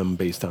group them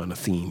based on a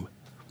theme,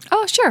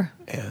 Oh, sure.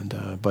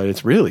 and but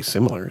it's really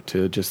similar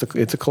to just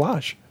it's a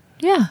collage.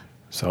 Yeah.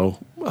 So,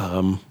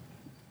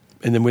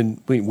 and then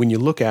when you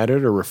look at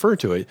it or refer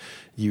to it,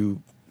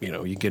 you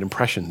get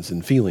impressions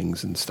and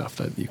feelings and stuff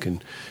that you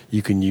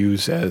can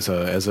use as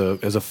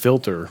a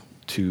filter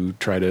to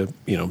try to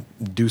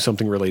do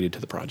something related to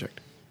the project.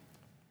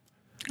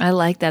 I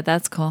like that.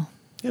 That's cool.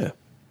 Yeah,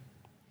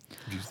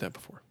 I've used that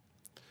before.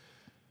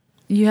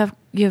 You have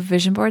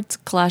vision boards,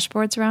 collage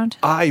boards around?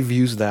 I've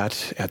used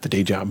that at the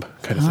day job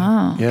kind of thing.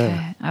 Oh, okay.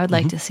 Yeah, I would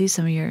like to see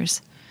some of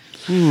yours.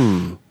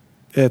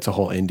 it's a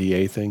whole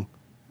NDA thing.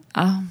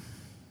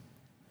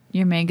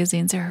 Your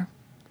magazines are.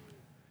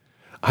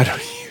 I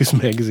don't use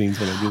magazines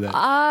when I do that.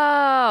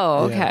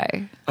 Oh, Yeah.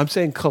 okay. I'm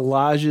saying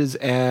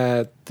collages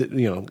at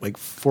like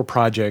for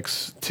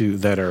projects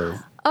that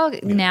are. Oh,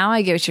 now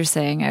I get what you're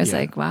saying. I was Yeah.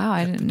 like, wow,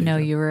 I didn't know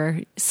you were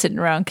sitting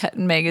around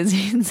cutting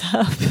magazines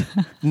up.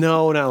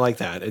 No, not like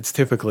that. It's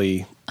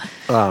typically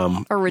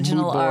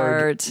Original mood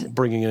board, art.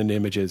 bringing in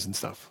images and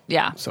stuff.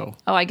 Yeah. So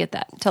Oh, I get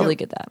that. Totally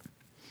get that.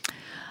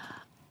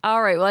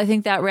 All right. Well, I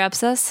think that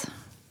wraps us.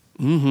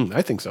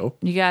 I think so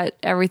You got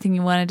everything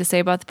you wanted to say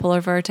about the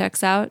polar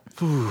vortex out?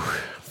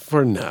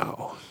 for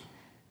now.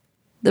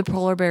 The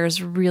polar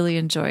bears really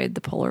enjoyed the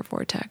polar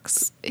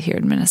vortex here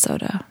in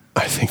Minnesota.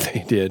 I think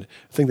they did.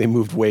 I think they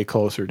moved way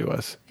closer to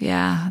us.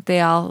 Yeah, they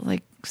all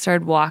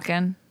started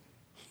walking.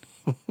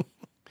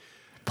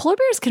 Polar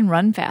bears can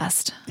run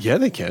fast. Yeah,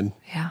 they can.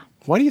 Yeah.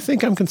 Why do you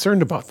think I'm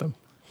concerned about them?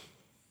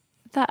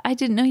 I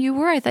didn't know you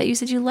were. I thought you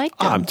said you liked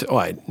them.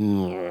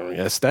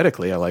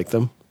 Aesthetically, I like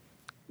them.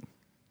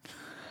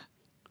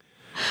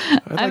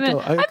 I'm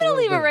going to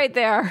leave it right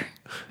there.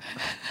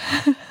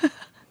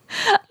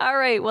 All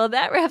right. Well,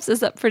 that wraps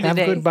us up for Have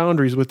today. good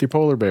boundaries with your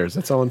polar bears.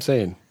 That's all I'm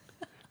saying.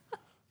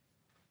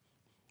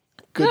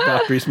 Good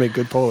boundaries make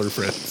good polar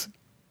friends.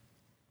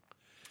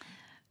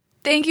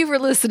 Thank you for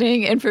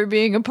listening and for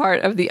being a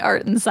part of the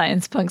Art and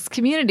Science Punks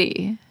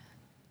community.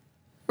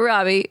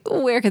 Robbie,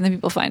 where can the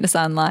people find us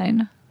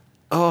online?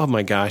 Oh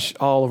my gosh,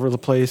 all over the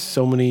place.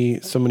 So many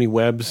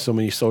webs, so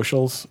many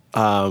socials.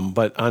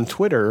 But on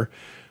Twitter,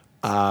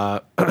 I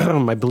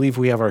believe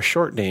we have our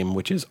short name,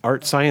 which is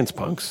Art Science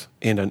Punks,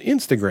 and on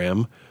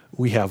Instagram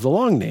we have the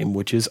long name,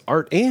 which is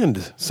Art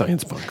and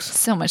Science Punks.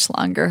 So much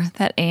longer.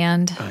 That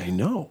and. I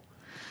know.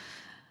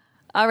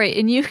 All right.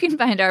 And you can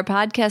find our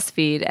podcast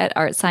feed at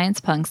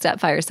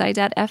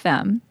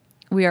artsciencepunks.fireside.fm.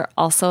 We are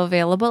also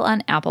available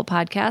on Apple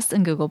Podcasts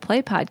and Google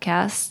Play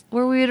Podcasts,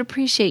 where we would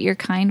appreciate your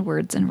kind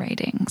words and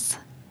ratings.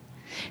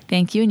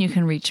 Thank you, and you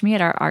can reach me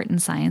at our Art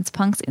and Science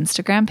Punks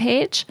Instagram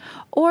page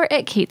or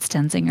at Kate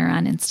Stenzinger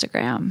on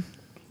Instagram.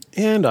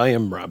 And I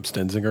am Rob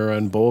Stenzinger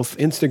on both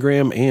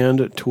Instagram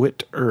and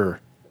Twitter.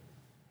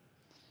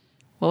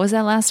 What was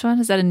that last one?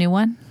 Is that a new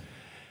one?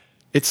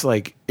 It's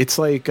like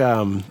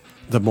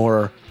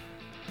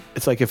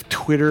if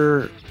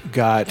Twitter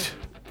got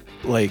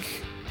like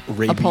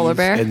rabies A polar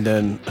bear? and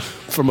then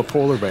from a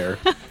polar bear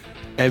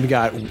and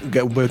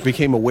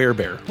became a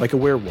werebear, like a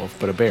werewolf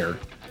but a bear.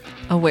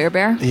 A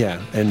werebear?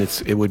 Yeah, and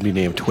it would be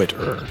named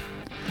Twitter.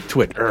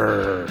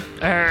 Twitter.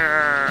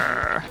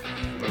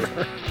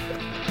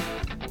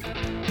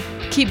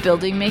 Keep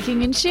building,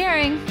 making, and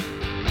sharing.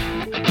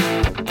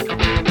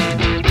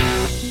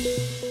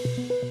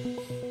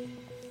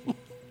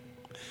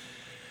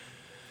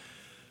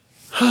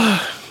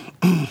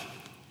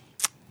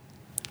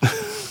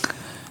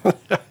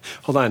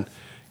 Hold on.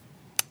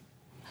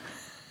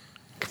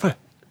 Come on.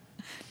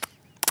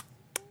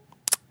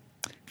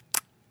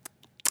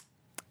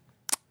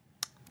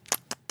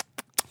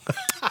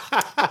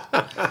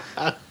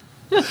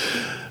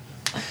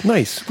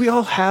 Nice. We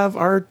all have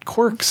our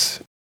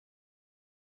quirks